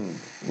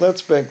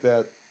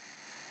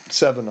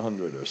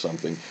 700 or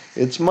something.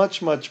 It's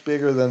much, much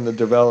bigger than the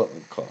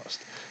development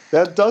cost.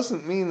 That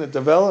doesn't mean the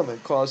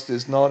development cost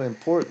is not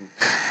important.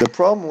 The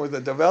problem with the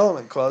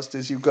development cost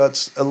is you've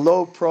got a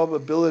low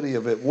probability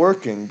of it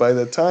working. By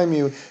the time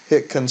you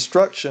hit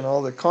construction,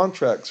 all the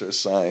contracts are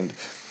signed.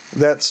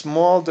 That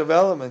small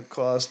development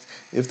cost,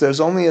 if there's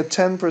only a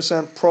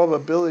 10%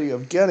 probability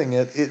of getting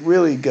it, it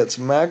really gets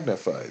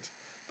magnified.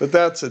 But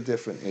that's a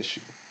different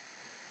issue.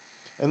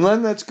 And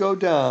then let's go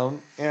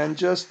down and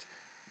just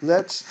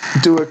let's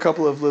do a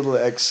couple of little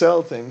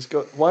Excel things.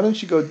 Why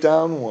don't you go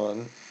down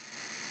one?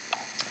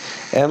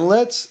 And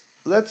let's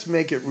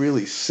make it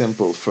really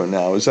simple for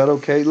now. Is that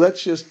okay?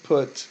 Let's just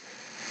put,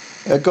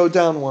 go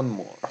down one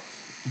more.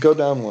 Go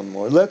down one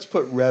more. Let's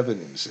put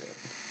revenues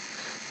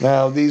in.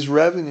 Now, these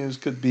revenues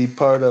could be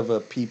part of a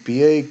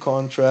PPA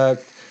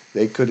contract.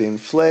 They could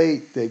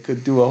inflate. They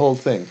could do a whole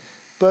thing.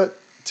 But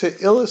to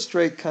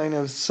illustrate kind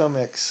of some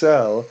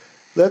Excel,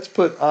 let's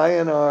put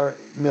INR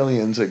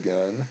millions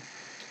again.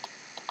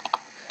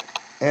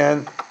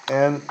 And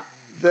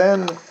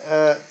then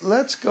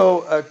let's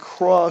go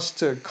across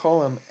to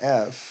column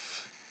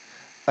F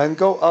and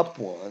go up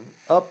one,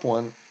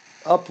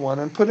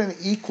 and put an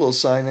equal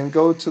sign and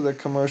go to the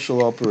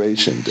commercial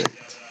operation date.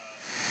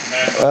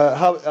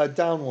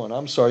 Down one,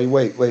 I'm sorry,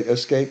 wait,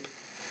 escape.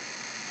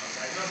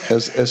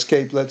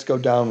 Escape, let's go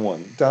down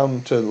one,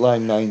 down to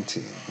line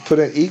 19. Put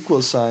an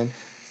equal sign,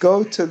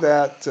 go to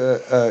that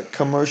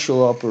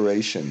commercial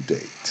operation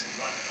date.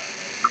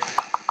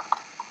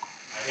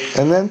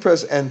 And then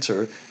press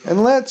enter,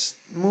 and let's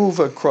move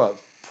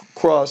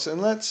across, and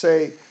let's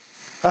say,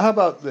 how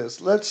about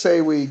this? Let's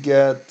say we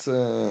get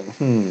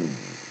in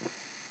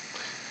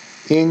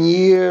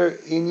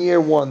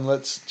year one.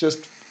 Let's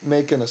just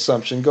make an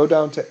assumption. Go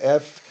down to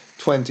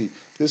F20.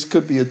 This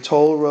could be a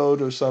toll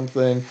road or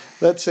something.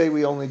 Let's say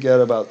we only get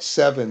about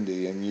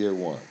 70 in year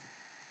one,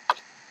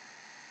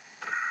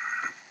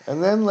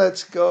 and then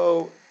let's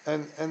go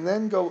and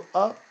then go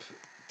up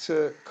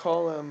to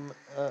column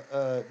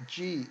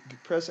G,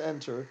 press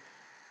enter,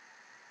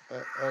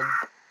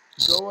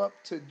 go up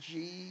to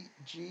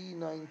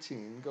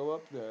G19, go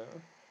up there,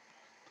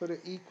 put an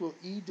equal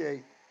E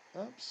date,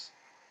 oops,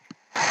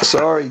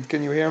 sorry,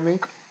 can you hear me?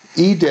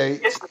 E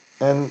date,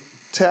 and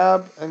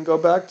tab, and go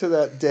back to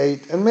that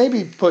date, and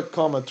maybe put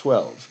comma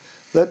 12.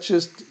 Let's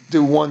just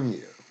do 1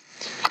 year.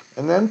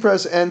 And then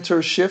press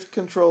enter, shift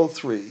control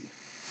 3.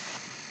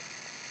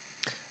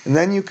 And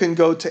then you can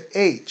go to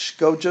H,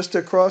 go just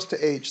across to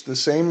H, the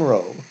same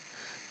row,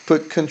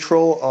 put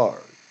Control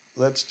R.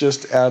 Let's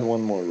just add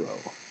one more row,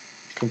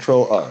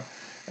 Control R.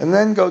 And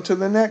then go to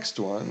the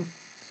next one,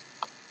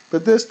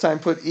 but this time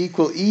put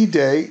equal E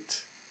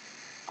date,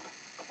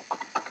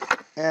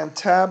 and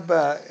tab,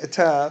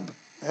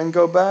 and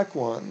go back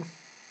one,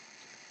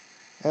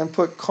 and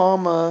put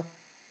comma,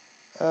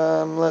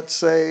 let's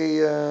say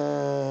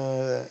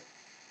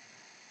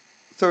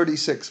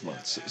 36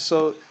 months.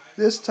 So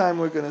this time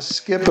we're going to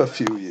skip a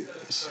few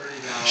years.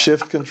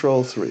 Shift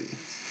Control 3.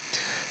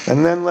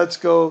 And then let's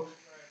go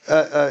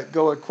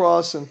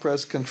across and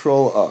press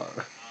Control R.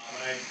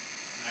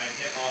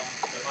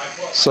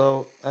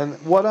 So, and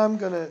what I'm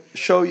going to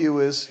show you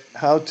is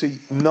how to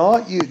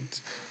not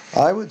use,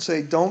 I would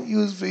say don't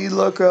use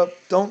VLOOKUP,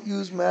 don't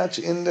use match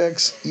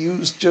index,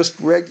 use just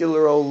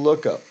regular old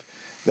lookup.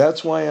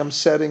 That's why I'm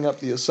setting up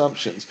the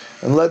assumptions.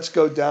 And let's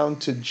go down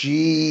to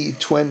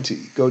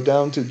G20. Go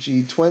down to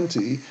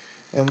G20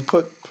 and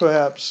put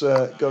perhaps,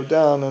 go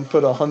down and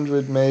put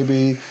 100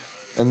 maybe.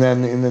 And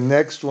then in the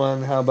next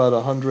one, how about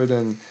 100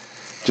 and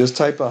just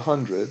type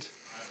 100.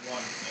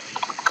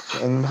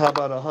 And how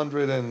about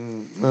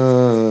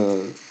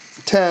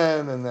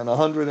 110 and then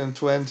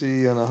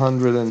 120 and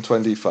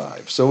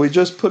 125. So we're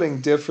just putting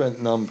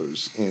different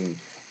numbers in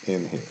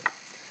here.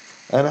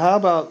 And how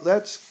about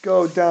let's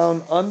go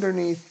down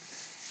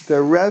underneath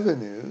the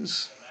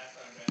revenues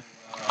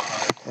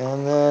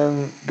and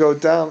then go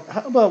down.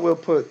 How about we'll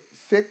put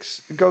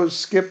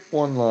skip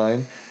one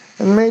line,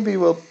 and maybe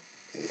we'll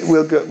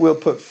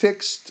put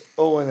fixed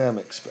O&M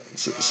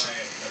expenses.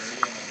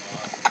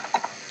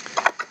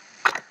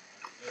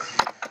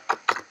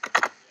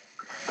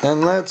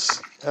 And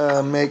let's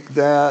make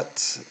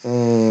that,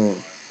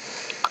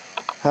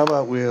 how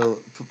about we'll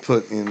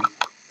put in,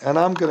 and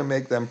I'm going to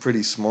make them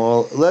pretty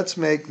small. Let's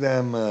make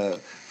them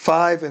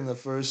 5 in the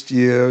first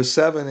year,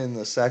 7 in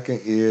the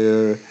second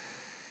year,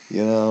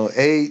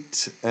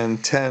 8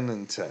 and 10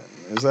 and 10.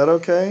 Is that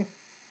okay?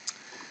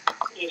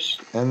 Yes.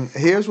 And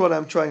here's what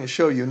I'm trying to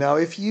show you. Now,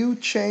 if you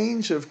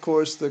change, of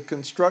course, the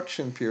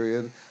construction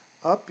period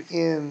up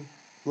in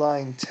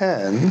line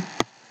 10,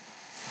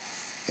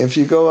 if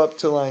you go up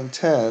to line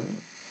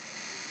 10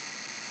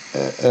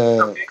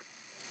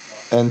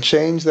 and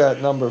change that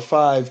number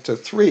 5 to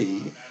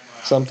 3,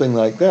 something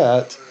like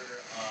that,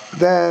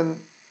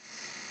 then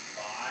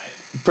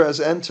press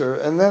enter,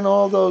 and then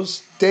all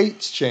those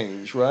dates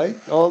change, right?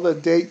 All the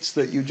dates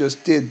that you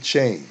just did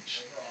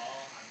change.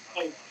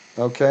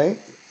 Okay?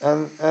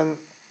 And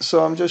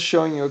so I'm just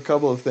showing you a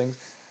couple of things.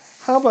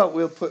 How about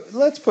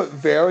let's put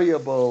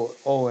variable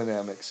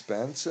O&M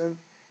expense, and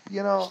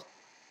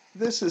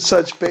this is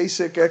such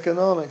basic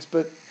economics,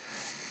 but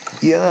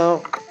you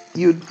know,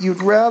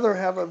 you'd rather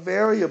have a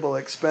variable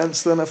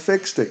expense than a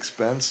fixed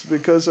expense,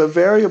 because a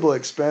variable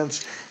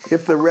expense,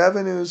 if the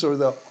revenues or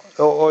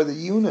the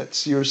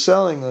units you're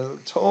selling, the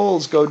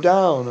tolls go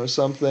down or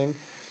something,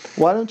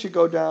 why don't you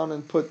go down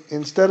and put,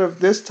 instead of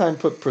this time,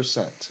 put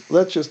percent.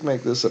 Let's just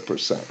make this a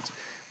percent.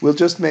 We'll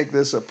just make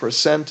this a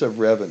percent of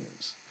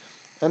revenues.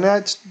 And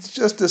that's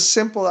just a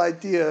simple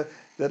idea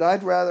that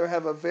I'd rather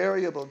have a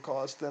variable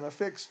cost than a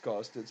fixed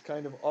cost. It's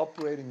kind of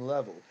operating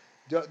level.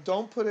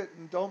 Don't put it,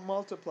 don't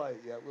multiply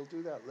it yet. We'll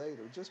do that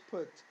later. Just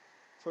put,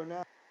 for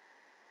now,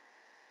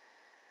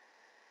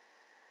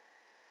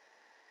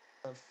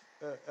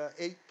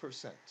 8%.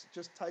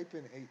 Just type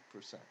in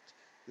 8%.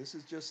 This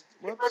is just,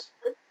 whoops,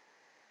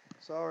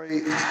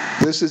 sorry.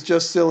 This is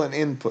just still an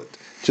input.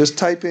 Just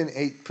type in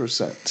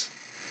 8%.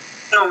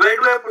 No, where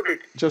do I put it?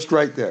 Just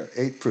right there,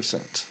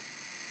 8%.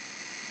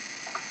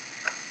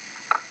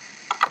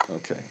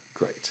 Okay,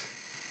 great.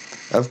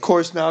 Of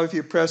course, now if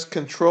you press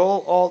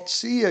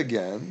Control-Alt-C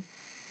again,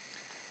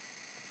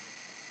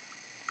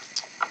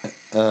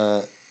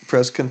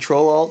 press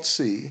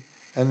Control-Alt-C,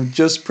 and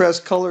just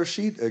press Color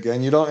Sheet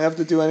again, you don't have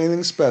to do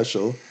anything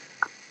special,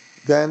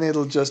 then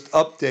it'll just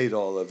update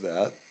all of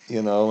that,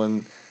 you know,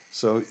 and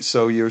so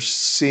you're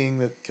seeing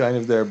that kind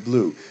of they're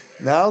blue.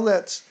 Now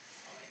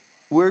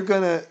we're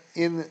going to,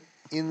 in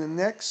the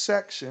next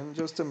section,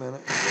 just a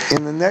minute,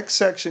 in the next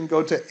section,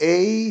 go to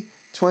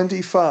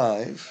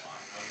A25.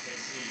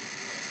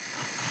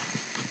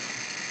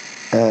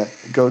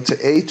 Go to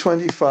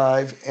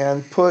A25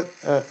 and put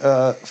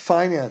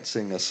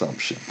financing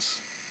assumptions.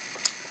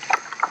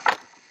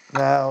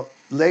 Now,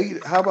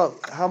 later, how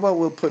about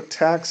we'll put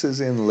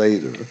taxes in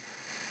later,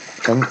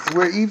 and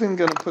we're even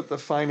going to put the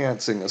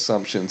financing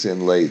assumptions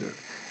in later.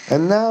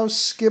 And now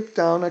skip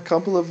down a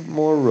couple of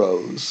more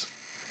rows.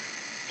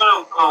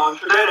 No,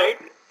 should I write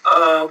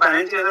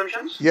financing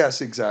assumptions?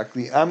 Yes,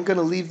 exactly. I'm going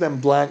to leave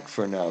them blank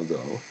for now,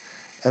 though.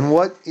 And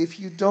what, if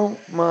you don't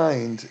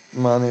mind,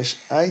 Manish,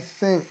 I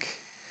think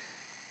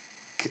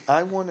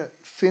I want to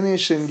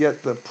finish and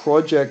get the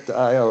project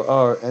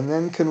IRR, and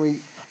then can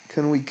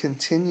we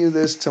continue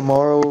this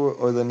tomorrow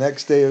or the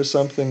next day or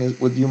something?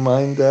 Would you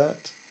mind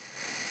that?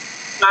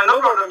 No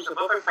problem, sir.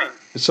 Perfect, fine.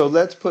 So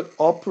let's put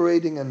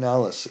operating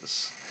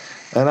analysis.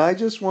 And I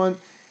just want,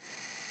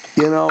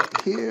 you know,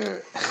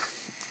 here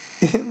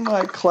in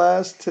my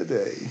class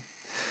today,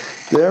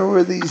 there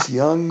were these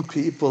young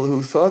people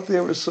who thought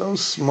they were so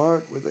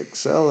smart with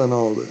Excel and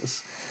all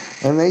this.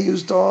 And they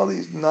used all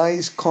these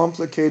nice,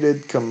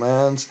 complicated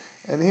commands.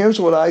 And here's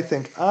what I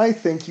think. I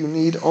think you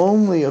need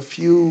only a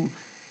few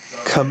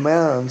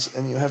commands,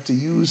 and you have to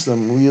use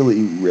them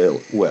really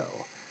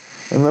well.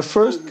 And the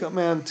first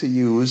command to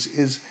use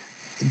is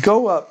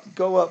go up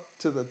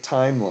to the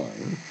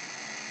timeline.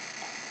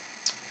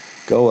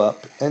 Go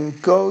up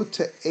and go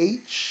to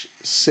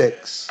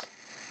H6.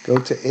 Go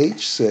to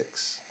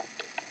H6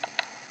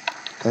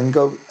 and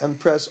go and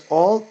press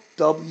Alt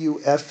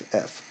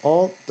WFF.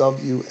 Alt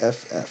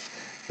WFF.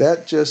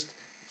 That just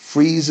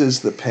freezes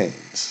the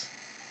panes.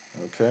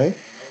 Okay?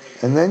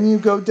 And then you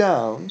go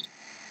down,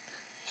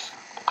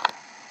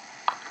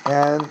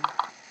 and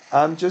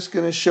I'm just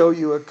going to show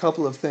you a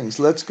couple of things.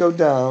 Let's go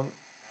down,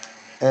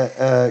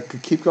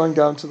 keep going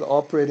down to the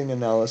operating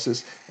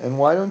analysis, and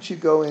why don't you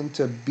go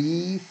into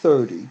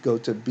B30, go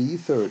to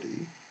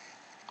B30,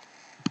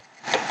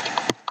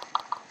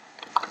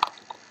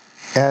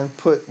 and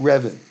put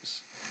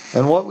revenues.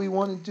 And what we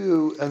want to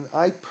do, and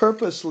I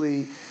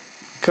purposely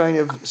kind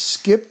of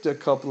skipped a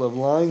couple of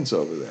lines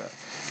over there.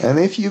 And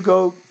if you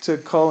go to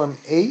column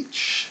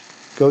H,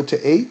 go to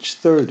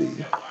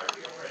H30,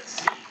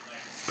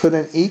 put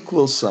an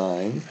equal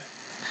sign,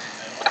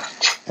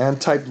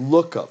 and type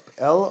lookup,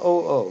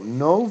 L-O-O,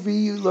 no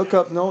V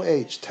lookup, no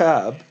H,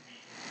 tab,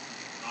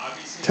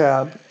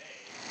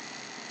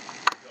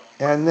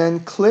 and then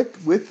click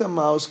with the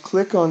mouse,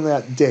 click on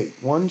that date,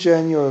 1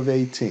 January of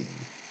 18.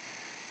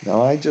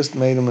 Now I just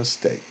made a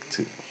mistake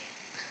too.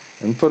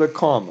 And put a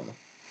comma.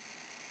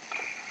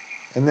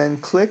 And then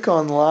click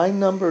on line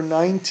number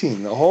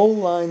 19, the whole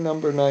line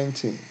number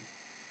 19.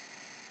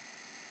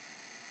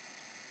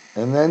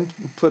 And then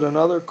put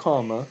another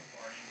comma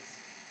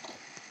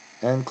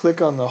and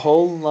click on the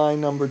whole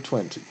line number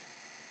 20.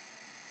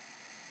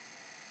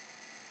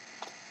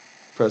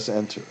 Press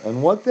enter.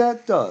 And what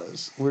that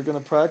does, we're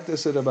going to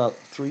practice it about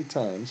 3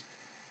 times,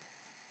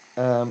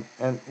 and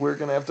we're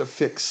going to have to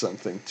fix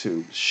something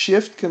too.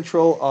 Shift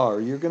Control R.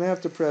 You're going to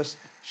have to press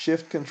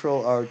Shift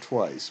Control R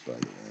twice, by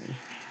the way.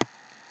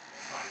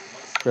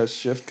 Press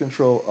Shift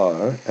Control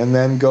R, and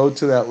then go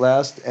to that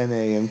last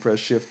NA and press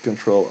Shift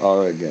Control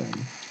R again.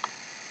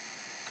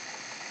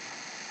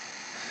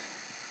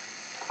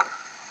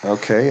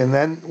 Okay, and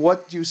then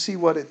what you see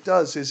what it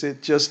does is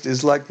it just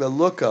is like the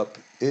lookup.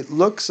 It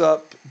looks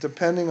up,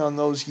 depending on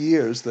those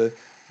years, the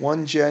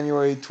 1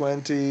 January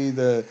 20,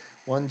 the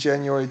 1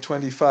 January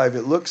 25,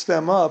 it looks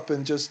them up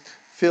and just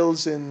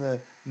fills in the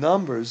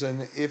numbers.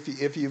 And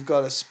if you've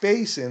got a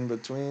space in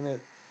between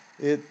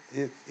it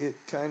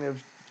kind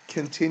of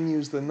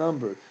continues the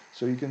number.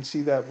 So you can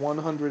see that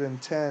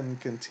 110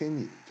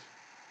 continued.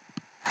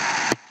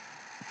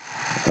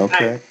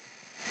 Okay.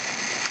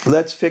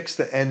 Let's fix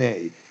the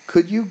NA.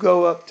 Could you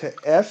go up to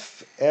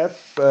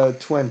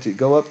F20?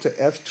 Go up to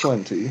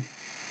F20.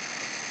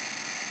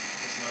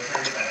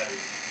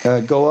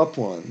 Go up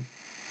one.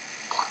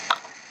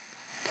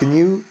 Can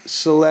you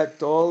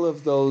select all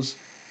of those?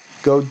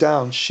 Go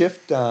down,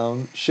 shift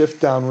down,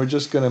 shift down. We're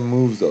just going to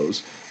move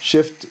those.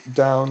 Shift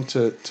down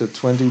to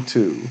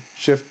 22.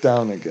 Shift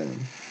down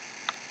again.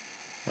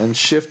 And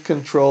shift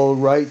control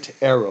right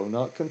arrow,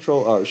 not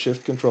control R,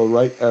 shift control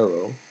right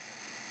arrow.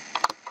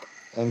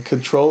 And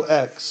control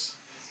X.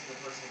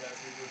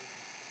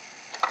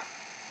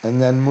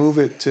 And then move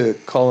it to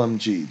column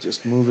G.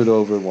 Just move it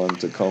over one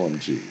to column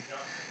G.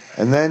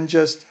 And then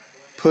just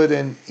put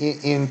in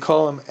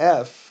column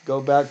F,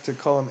 go back to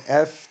column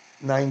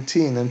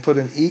F19 and put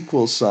an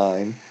equal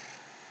sign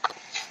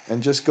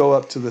and just go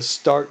up to the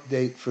start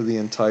date for the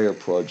entire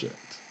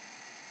project.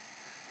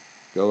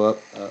 Go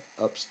up,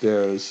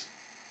 upstairs.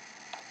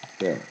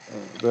 There,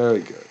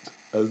 very good.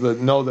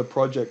 The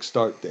project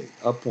start date,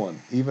 up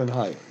one, even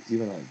higher,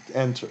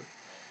 enter.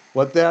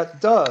 What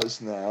that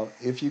does now,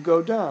 if you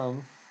go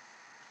down,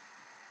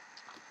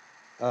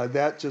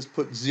 that just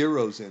puts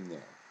zeros in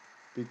there.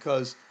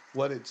 Because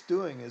what it's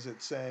doing is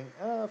it's saying,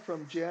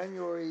 from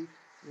January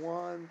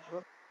 1...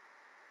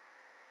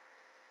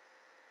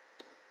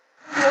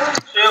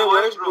 Your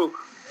voice broke.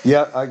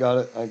 Yeah, I got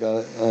it.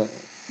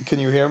 Can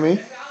you hear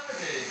me?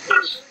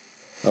 Yes.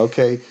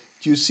 Okay.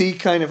 Do you see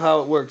kind of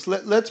how it works?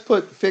 Let's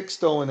put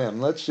fixed O&M.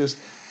 Let's just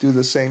do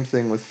the same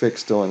thing with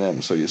fixed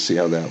O&M so you see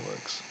how that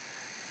works.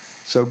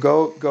 So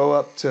go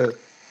up to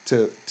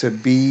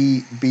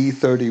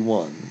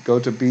B31. Go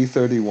to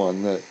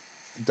B31,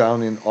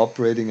 down in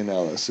operating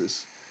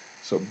analysis.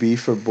 So B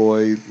for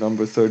boy,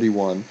 number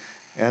 31,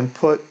 and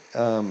put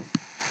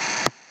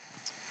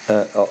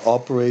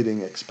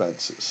operating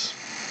expenses.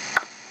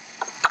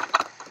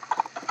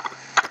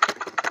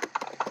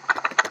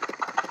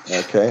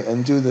 Okay,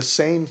 and do the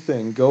same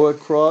thing. Go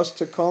across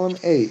to column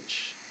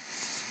H.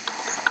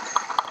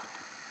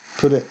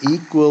 Put an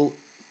equal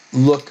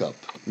lookup.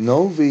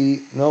 No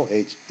V, no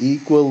H.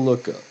 Equal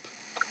lookup.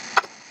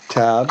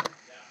 Tab.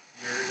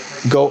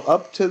 Go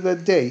up to the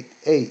date,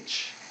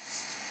 H.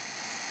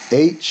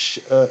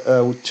 H2,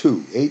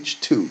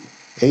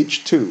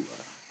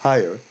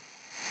 higher.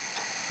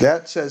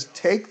 That says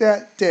take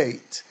that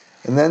date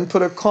and then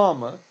put a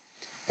comma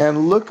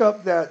and look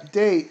up that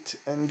date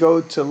and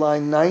go to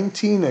line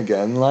 19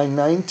 again, line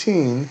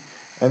 19,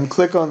 and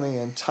click on the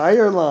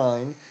entire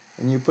line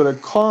and you put a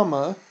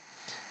comma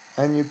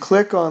and you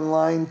click on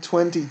line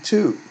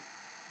 22,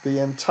 the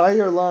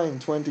entire line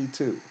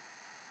 22.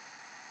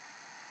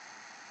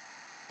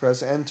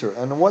 Press enter.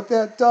 And what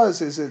that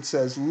does is it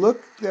says,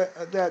 look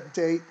at that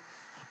date,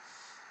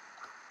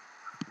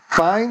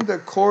 find the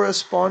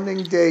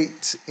corresponding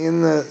date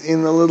in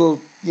the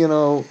little,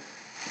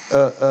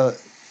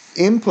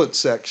 input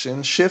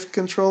section, shift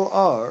control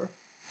R,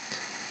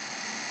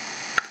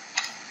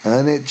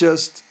 and it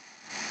just,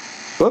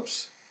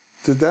 whoops,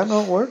 did that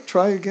not work?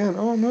 Try again.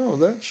 Oh no,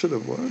 that should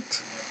have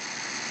worked.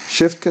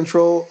 Shift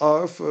control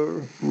R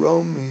for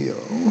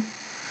Romeo.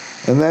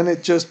 And then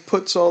it just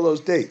puts all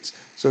those dates.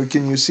 So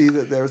can you see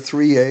that there are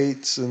 3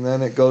 8s, and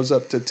then it goes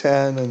up to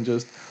 10 and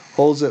just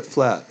holds it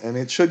flat. And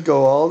it should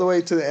go all the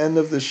way to the end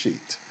of the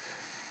sheet.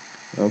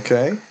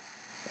 Okay?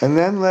 And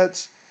then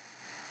let's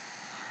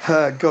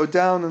go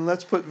down and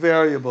let's put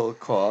variable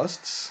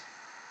costs.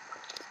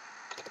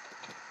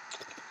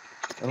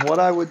 And what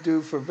I would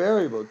do for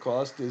variable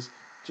cost is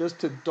just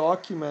to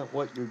document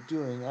what you're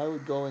doing, I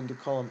would go into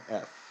column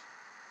F.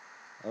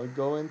 I would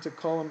go into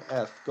column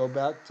F, go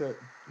back to,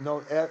 no,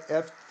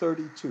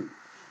 F32.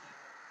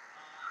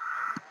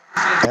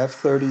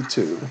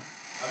 F32.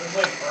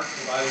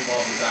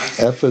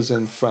 F is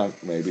in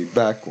front, maybe,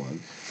 back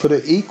one. Put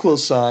an equal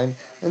sign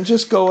and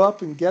just go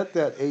up and get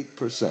that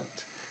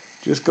 8%.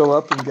 Just go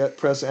up and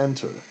press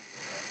enter.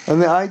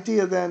 And the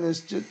idea then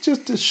is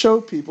just to show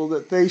people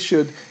that they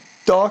should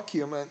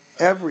document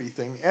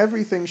everything.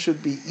 Everything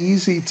should be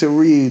easy to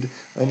read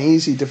and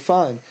easy to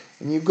find.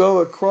 And you go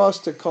across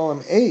to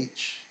column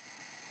H.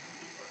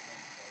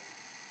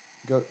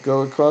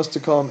 Go across to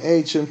column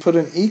H and put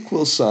an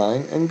equal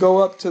sign and go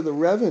up to the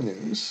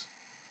revenues.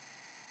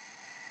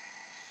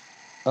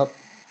 Up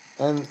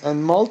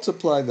and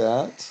multiply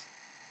that.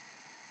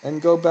 And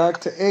go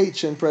back to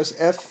H and press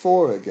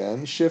F4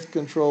 again, Shift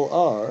Control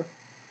R.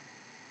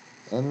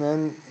 And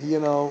then,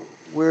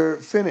 we're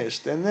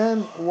finished. And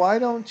then why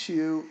don't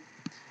you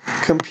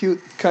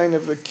compute kind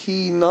of a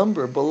key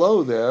number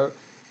below there?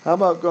 How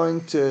about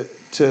going to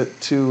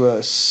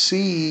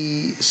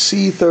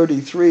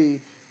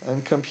C33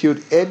 and compute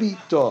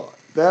EBITDA?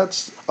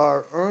 That's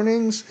our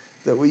earnings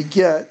that we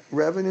get,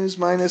 revenues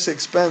minus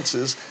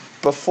expenses,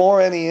 before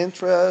any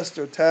interest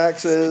or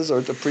taxes or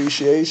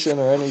depreciation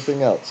or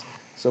anything else.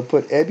 So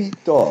put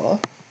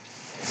EBITDA,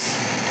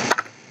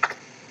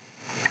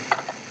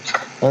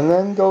 and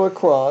then go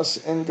across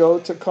and go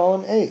to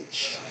column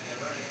H.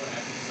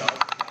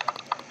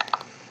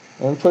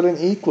 and put an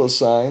equal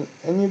sign,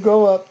 and you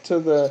go up to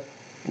the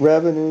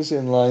revenues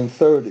in line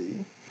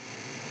 30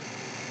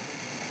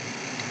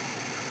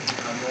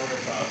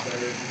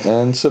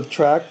 and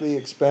subtract the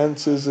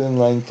expenses in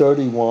line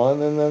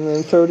 31 and then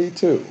in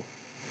 32.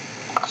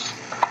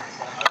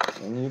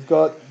 And you've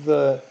got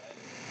the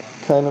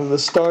kind of the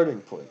starting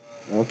point.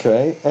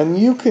 Okay, and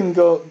you can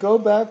go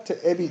back to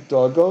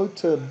EBITDA, go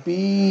to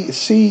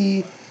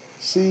C,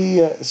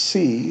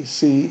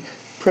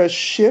 press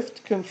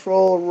Shift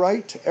Control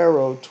right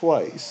arrow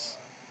twice,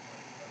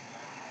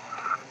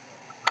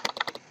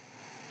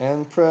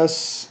 and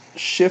press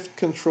Shift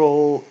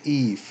Control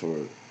E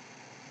for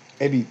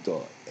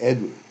EBITDA,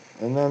 Edward,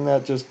 and then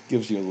that just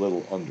gives you a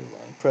little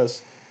underline.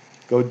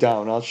 Go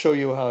down. I'll show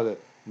you how to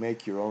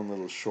make your own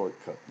little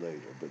shortcut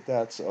later, but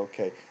that's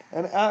okay.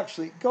 And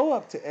actually, go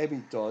up to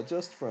EBITDA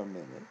just for a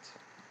minute.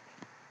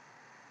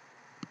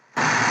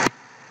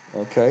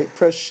 Okay,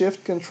 press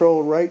Shift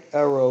Control right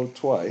arrow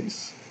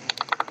twice.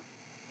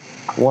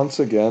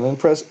 Once again, and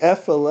press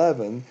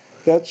F11.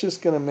 That's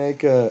just going to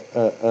make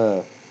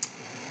a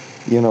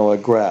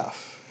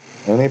graph.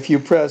 And if you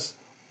press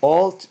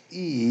Alt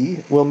E,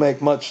 we'll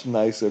make much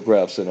nicer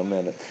graphs in a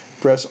minute.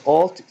 Press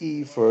Alt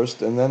E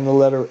first, and then the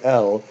letter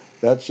L.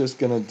 That's just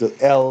going to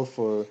L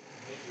for,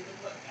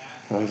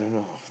 I don't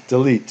know,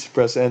 delete.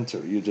 Press Enter.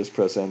 You just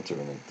press Enter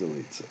and it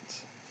deletes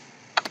it.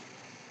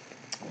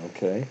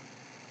 Okay.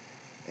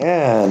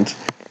 And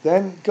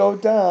then go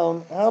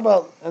down. How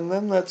about, and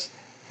then let's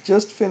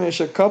just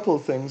finish a couple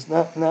of things.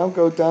 Now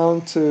go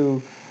down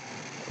to,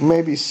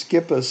 maybe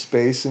skip a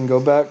space and go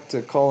back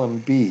to column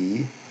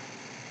B.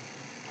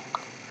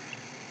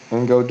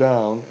 And go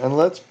down. And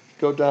let's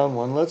go down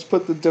one. Let's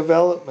put the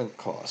development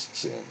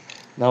costs in.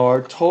 Now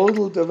our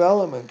total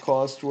development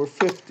costs were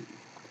 50.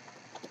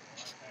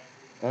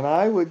 And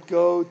I would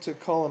go to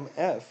column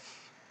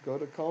F,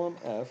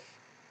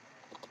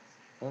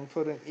 and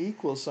put an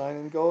equal sign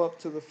and go up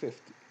to the 50.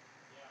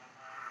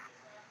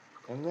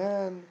 And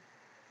then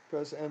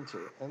press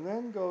Enter. And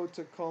then go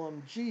to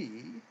column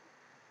G.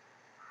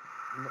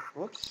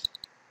 Whoops.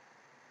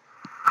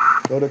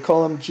 Go to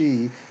column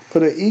G,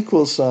 put an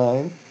equal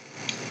sign,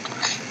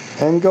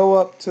 and go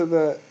up to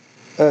the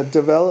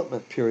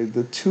development period,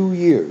 the 2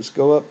 years.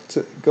 Go up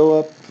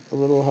a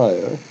little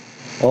higher,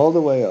 all the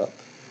way up.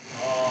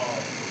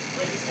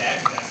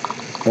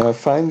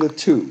 Find the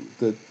 2,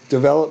 the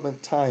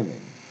development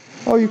timing.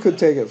 Oh, you could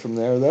take it from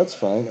there. That's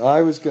fine.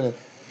 I was going to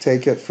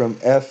take it from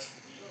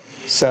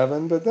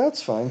F7, but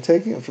that's fine.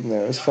 Taking it from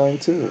there is fine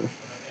too.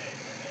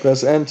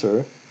 Press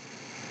Enter.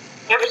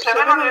 F7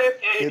 or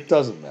F8? It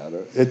doesn't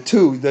matter.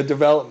 2, the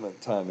development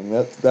timing.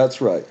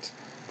 That's right.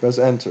 Press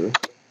Enter.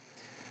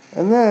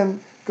 And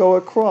then go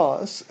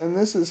across, and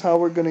this is how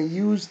we're going to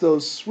use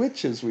those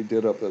switches we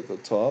did up at the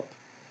top.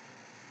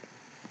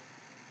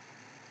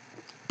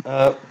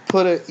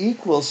 Put an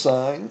equal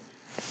sign,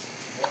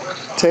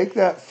 take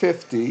that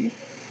 50,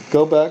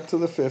 go back to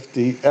the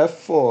 50,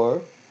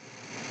 F4,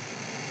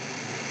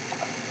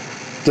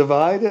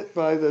 divide it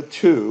by the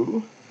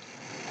 2,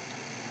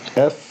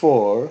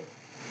 F4,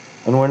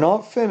 and we're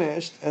not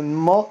finished, and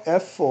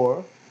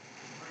F4,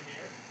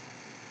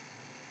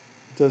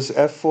 does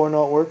F4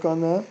 not work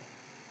on that?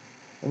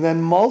 And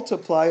then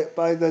multiply it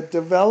by the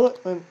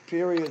development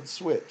period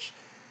switch,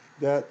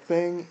 that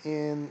thing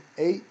in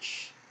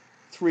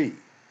H3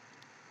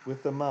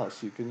 with the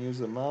mouse. You can use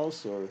the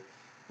mouse or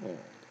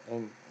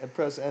and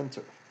press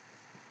Enter.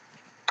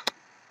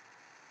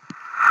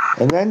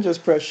 And then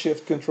just press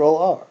Shift Control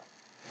R.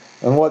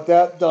 And what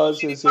that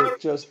does is it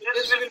just...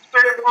 This will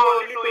spread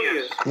over 2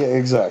 years. Yeah,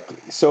 exactly.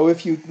 So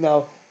if you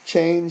now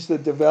change the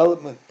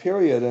development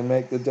period and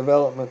make the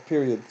development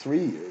period 3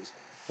 years,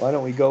 why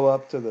don't we go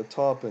up to the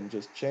top and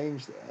just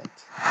change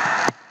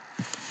that?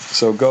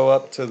 So go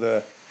up to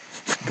the...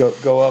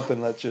 Go up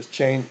and let's just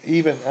change,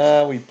 even,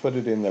 we put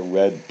it in the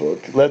red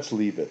book. Let's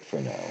leave it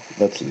for now.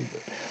 Let's leave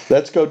it.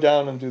 Let's go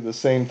down and do the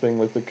same thing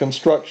with the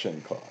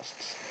construction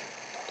costs.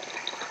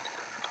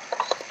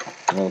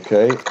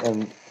 Okay,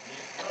 and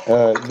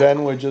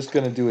then we're just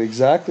going to do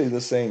exactly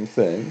the same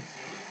thing,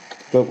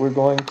 but we're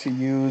going to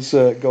use,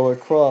 go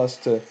across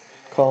to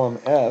column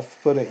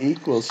F, put an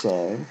equal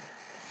sign,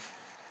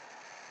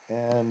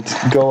 and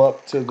go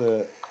up to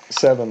the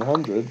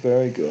 700,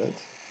 very good.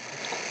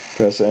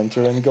 Press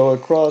Enter and go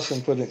across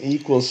and put an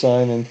equal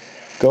sign and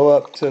go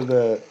up to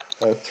the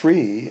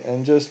 3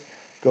 and just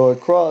go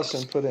across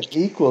and put an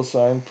equal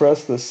sign,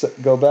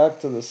 go back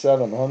to the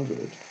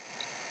 700,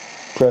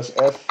 press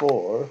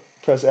F4,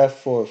 press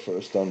F4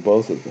 first on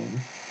both of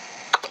them,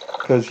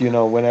 because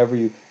whenever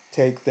you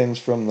take things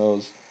from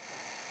those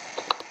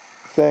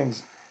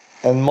things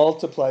and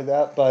multiply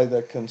that by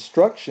the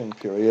construction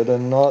period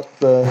and not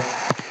the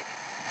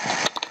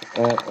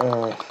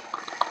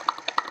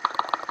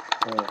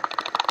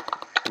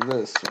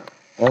this one,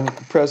 and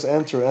press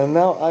Enter, and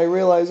now I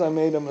realize I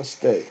made a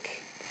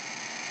mistake.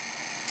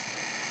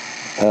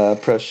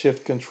 Press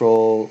Shift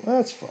Control,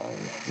 that's fine.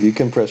 You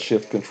can press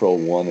Shift Control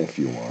 1 if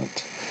you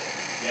want.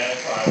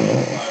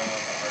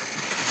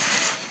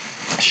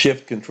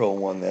 Shift Control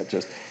 1, that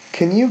just.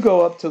 Can you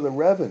go up to the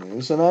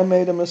revenues? And I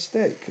made a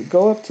mistake.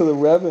 Go up to the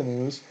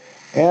revenues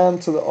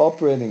and to the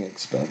operating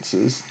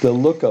expenses, the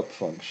lookup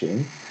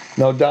function.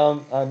 No,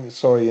 down, I'm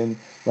sorry, in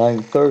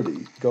line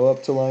 30. Go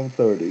up to line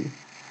 30.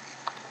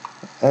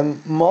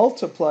 And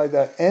multiply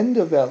that end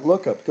of that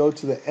lookup. Go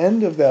to the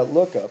end of that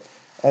lookup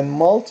and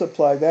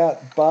multiply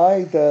that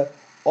by the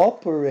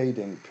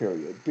operating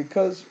period.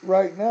 Because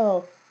right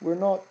now, we're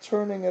not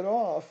turning it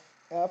off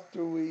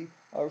after we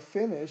are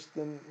finished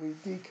and we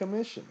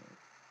decommission it.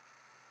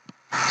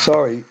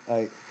 Sorry,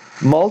 I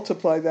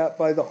multiply that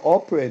by the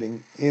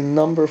operating in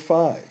number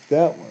 5,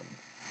 that one.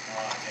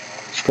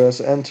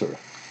 Press enter.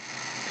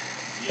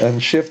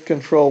 And Shift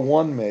Control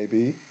 1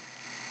 maybe,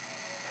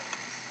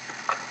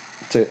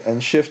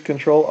 and Shift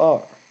Control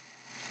R.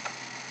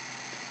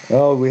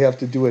 Oh, we have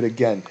to do it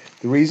again.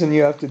 The reason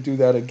you have to do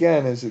that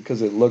again is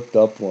because it looked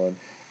up one.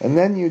 And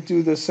then you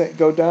do the same,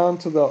 go down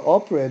to the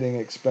operating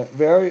expenses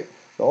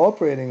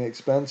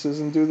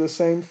and do the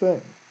same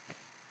thing.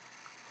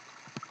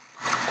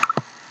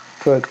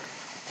 Press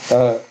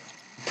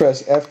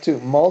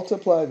F2,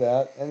 multiply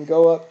that, and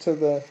go up to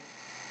the,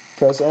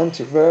 press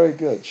enter. Very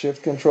good.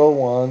 Shift Control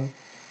 1,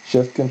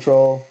 Shift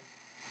Control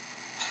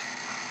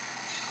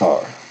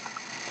R.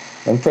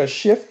 And press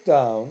Shift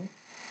down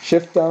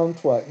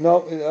twice.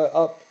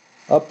 No,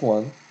 up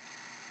one.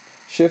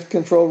 Shift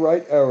Control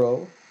right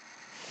arrow.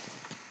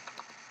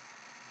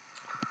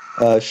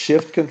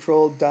 Shift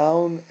Control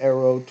down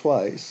arrow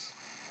twice.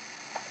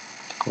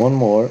 One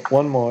more.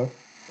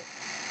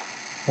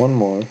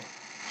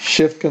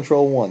 Shift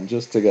Control 1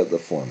 just to get the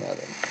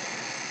formatting.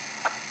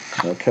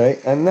 Okay,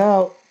 and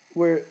now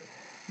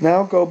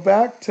go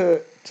back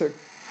to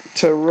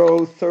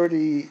row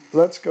 30.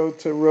 Let's go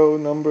to row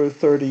number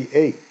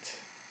 38.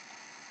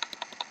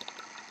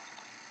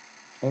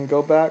 And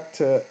go back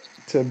to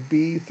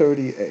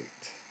B38.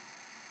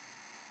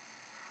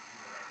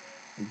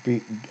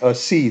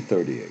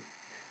 C38.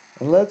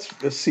 And let's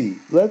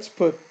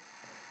put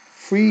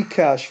free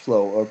cash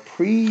flow or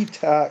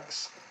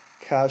pre-tax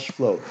cash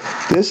flow.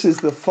 This is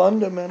the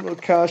fundamental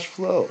cash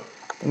flow.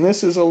 And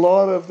this is a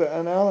lot of the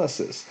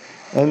analysis.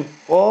 And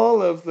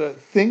all of the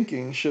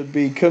thinking should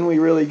be, can we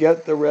really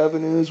get the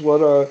revenues?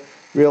 What are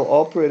real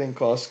operating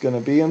costs going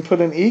to be? And put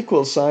an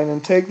equal sign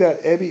and take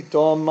that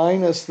EBITDA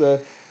minus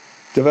the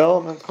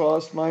development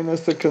cost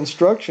minus the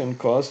construction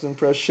cost and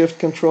press Shift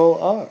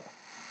Control R.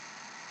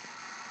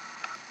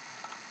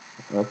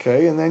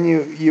 Okay, and then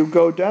you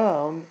go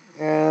down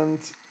and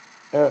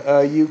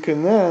you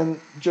can then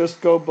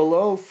just go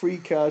below free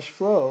cash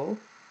flow.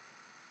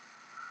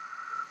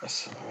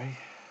 Sorry.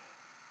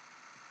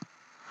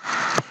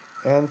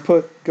 And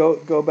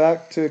go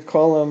back to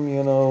column,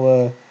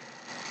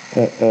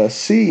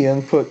 C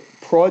and put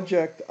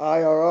project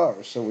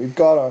IRR. So we've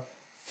got our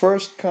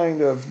first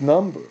kind of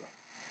number.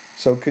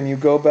 So can you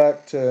go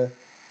back to,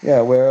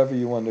 wherever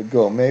you want to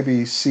go,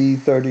 maybe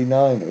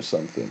C39 or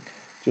something.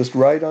 Just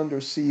right under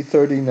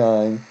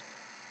C39,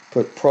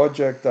 put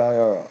project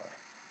IRR.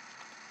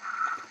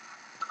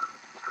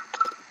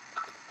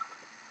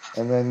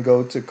 And then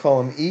go to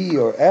column E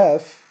or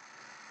F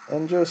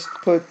and just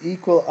put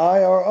equal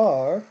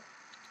IRR.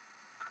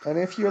 And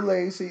if you're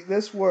lazy,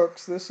 this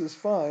works, this is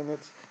fine.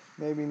 It's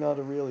maybe not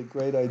a really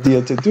great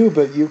idea to do,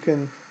 but you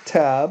can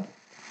tab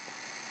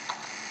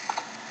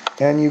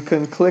and you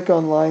can click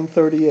on line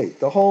 38,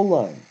 the whole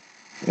line.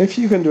 If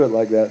you can do it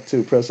like that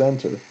too, press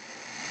enter.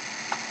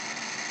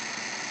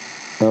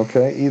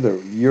 Okay, either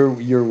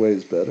your way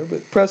is better,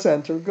 but press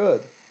enter,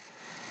 good.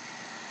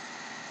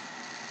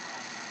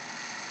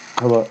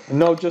 Hello,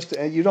 no, just,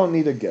 you don't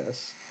need a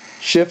guess.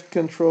 Shift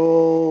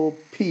Control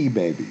P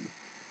maybe.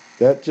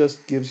 That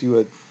just gives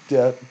you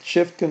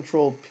Shift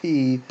Control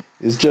P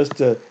is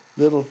just a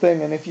little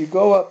thing. And if you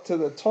go up to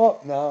the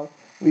top now,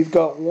 we've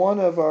got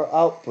one of our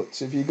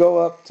outputs. If you go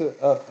up to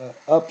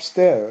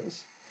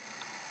upstairs,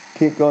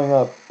 keep going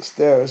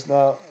upstairs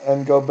now,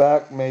 and go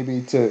back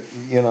maybe to,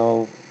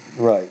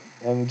 right.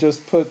 And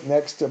just put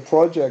next to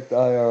project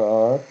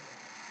IRR,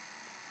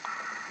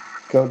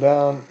 go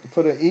down,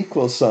 put an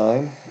equal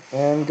sign,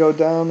 and go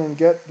down and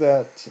get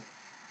that,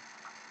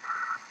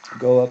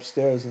 go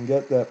upstairs and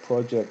get that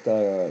project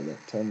IRR,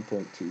 that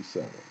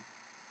 10.27.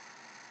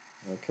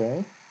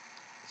 Okay?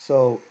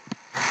 So,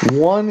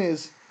 one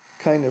is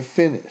kind of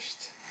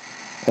finished.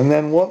 And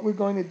then what we're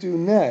going to do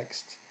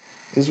next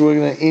is we're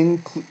going to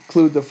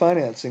include the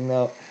financing.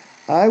 Now,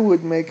 I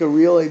would make a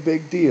really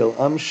big deal.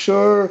 I'm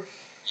sure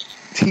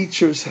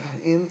teachers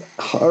in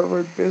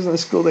Harvard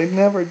Business School, they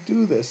never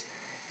do this.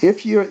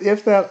 If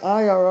that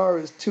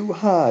IRR is too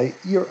high,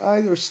 you're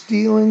either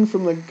stealing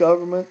from the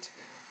government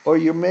or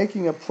you're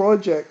making a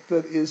project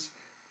that is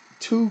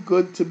too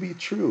good to be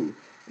true.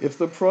 If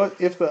the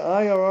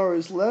IRR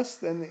is less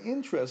than the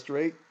interest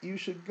rate, you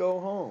should go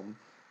home.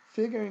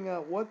 Figuring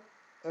out what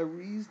a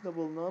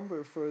reasonable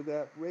number for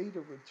that rate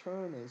of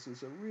return is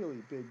a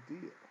really big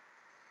deal.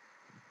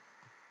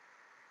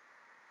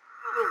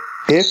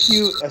 If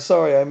you,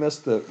 sorry, I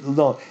missed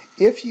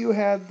if you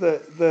had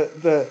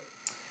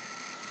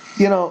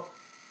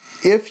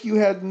if you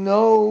had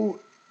no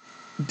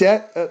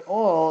debt at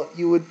all,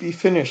 you would be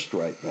finished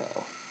right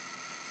now.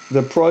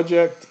 The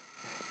project,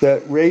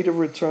 that rate of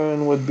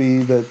return would be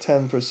the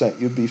 10%.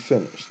 You'd be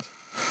finished.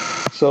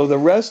 So the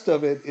rest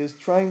of it is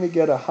trying to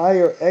get a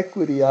higher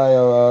equity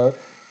IRR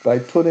by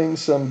putting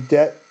some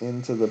debt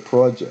into the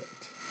project.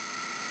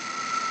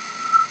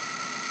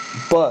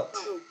 But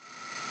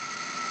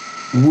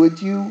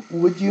would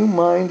you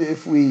mind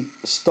if we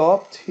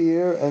stopped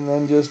here and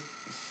then just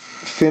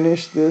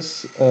finish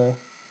this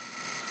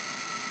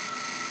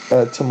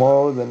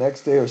tomorrow, the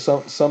next day, or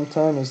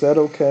sometime? Is that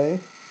okay?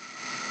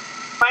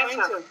 Fine,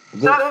 sir.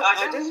 Sir,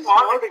 I just a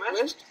small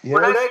request. Yeah.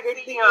 Would I get the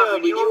video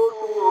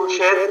to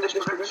share with the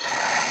students?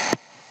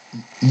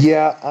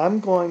 Yeah, I'm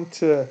going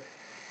to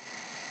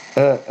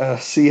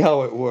see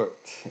how it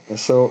worked.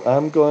 So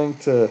I'm going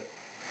to.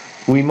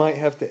 We might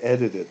have to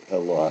edit it a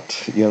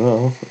lot,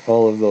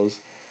 all of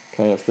those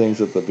kind of things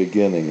at the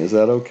beginning. Is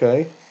that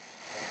okay?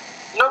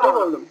 No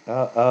problem.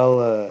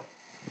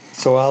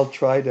 I'll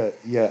try to.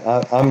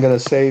 Yeah, I'm going to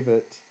save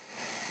it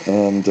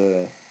and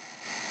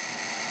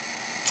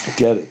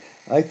get it.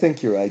 I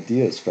think your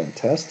idea is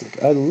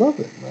fantastic. I love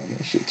it, man.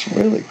 It's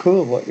really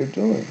cool what you're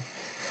doing.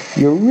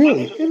 You're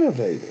really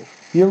innovative.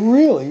 You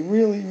really,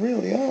 really,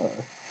 really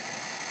are.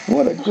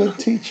 What a good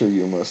teacher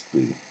you must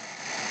be.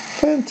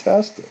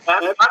 Fantastic.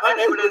 I'm not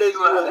as good as you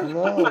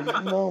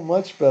are. No,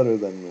 much better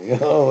than me.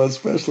 Oh,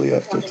 especially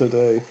after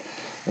today.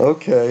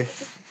 Okay,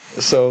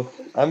 so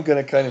I'm going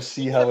to kind of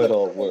see how it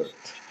all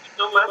worked.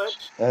 So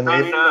much. And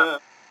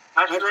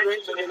Our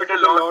students benefit a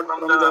lot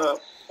from the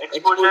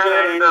exposure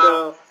and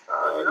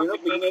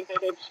beginner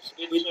steps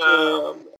which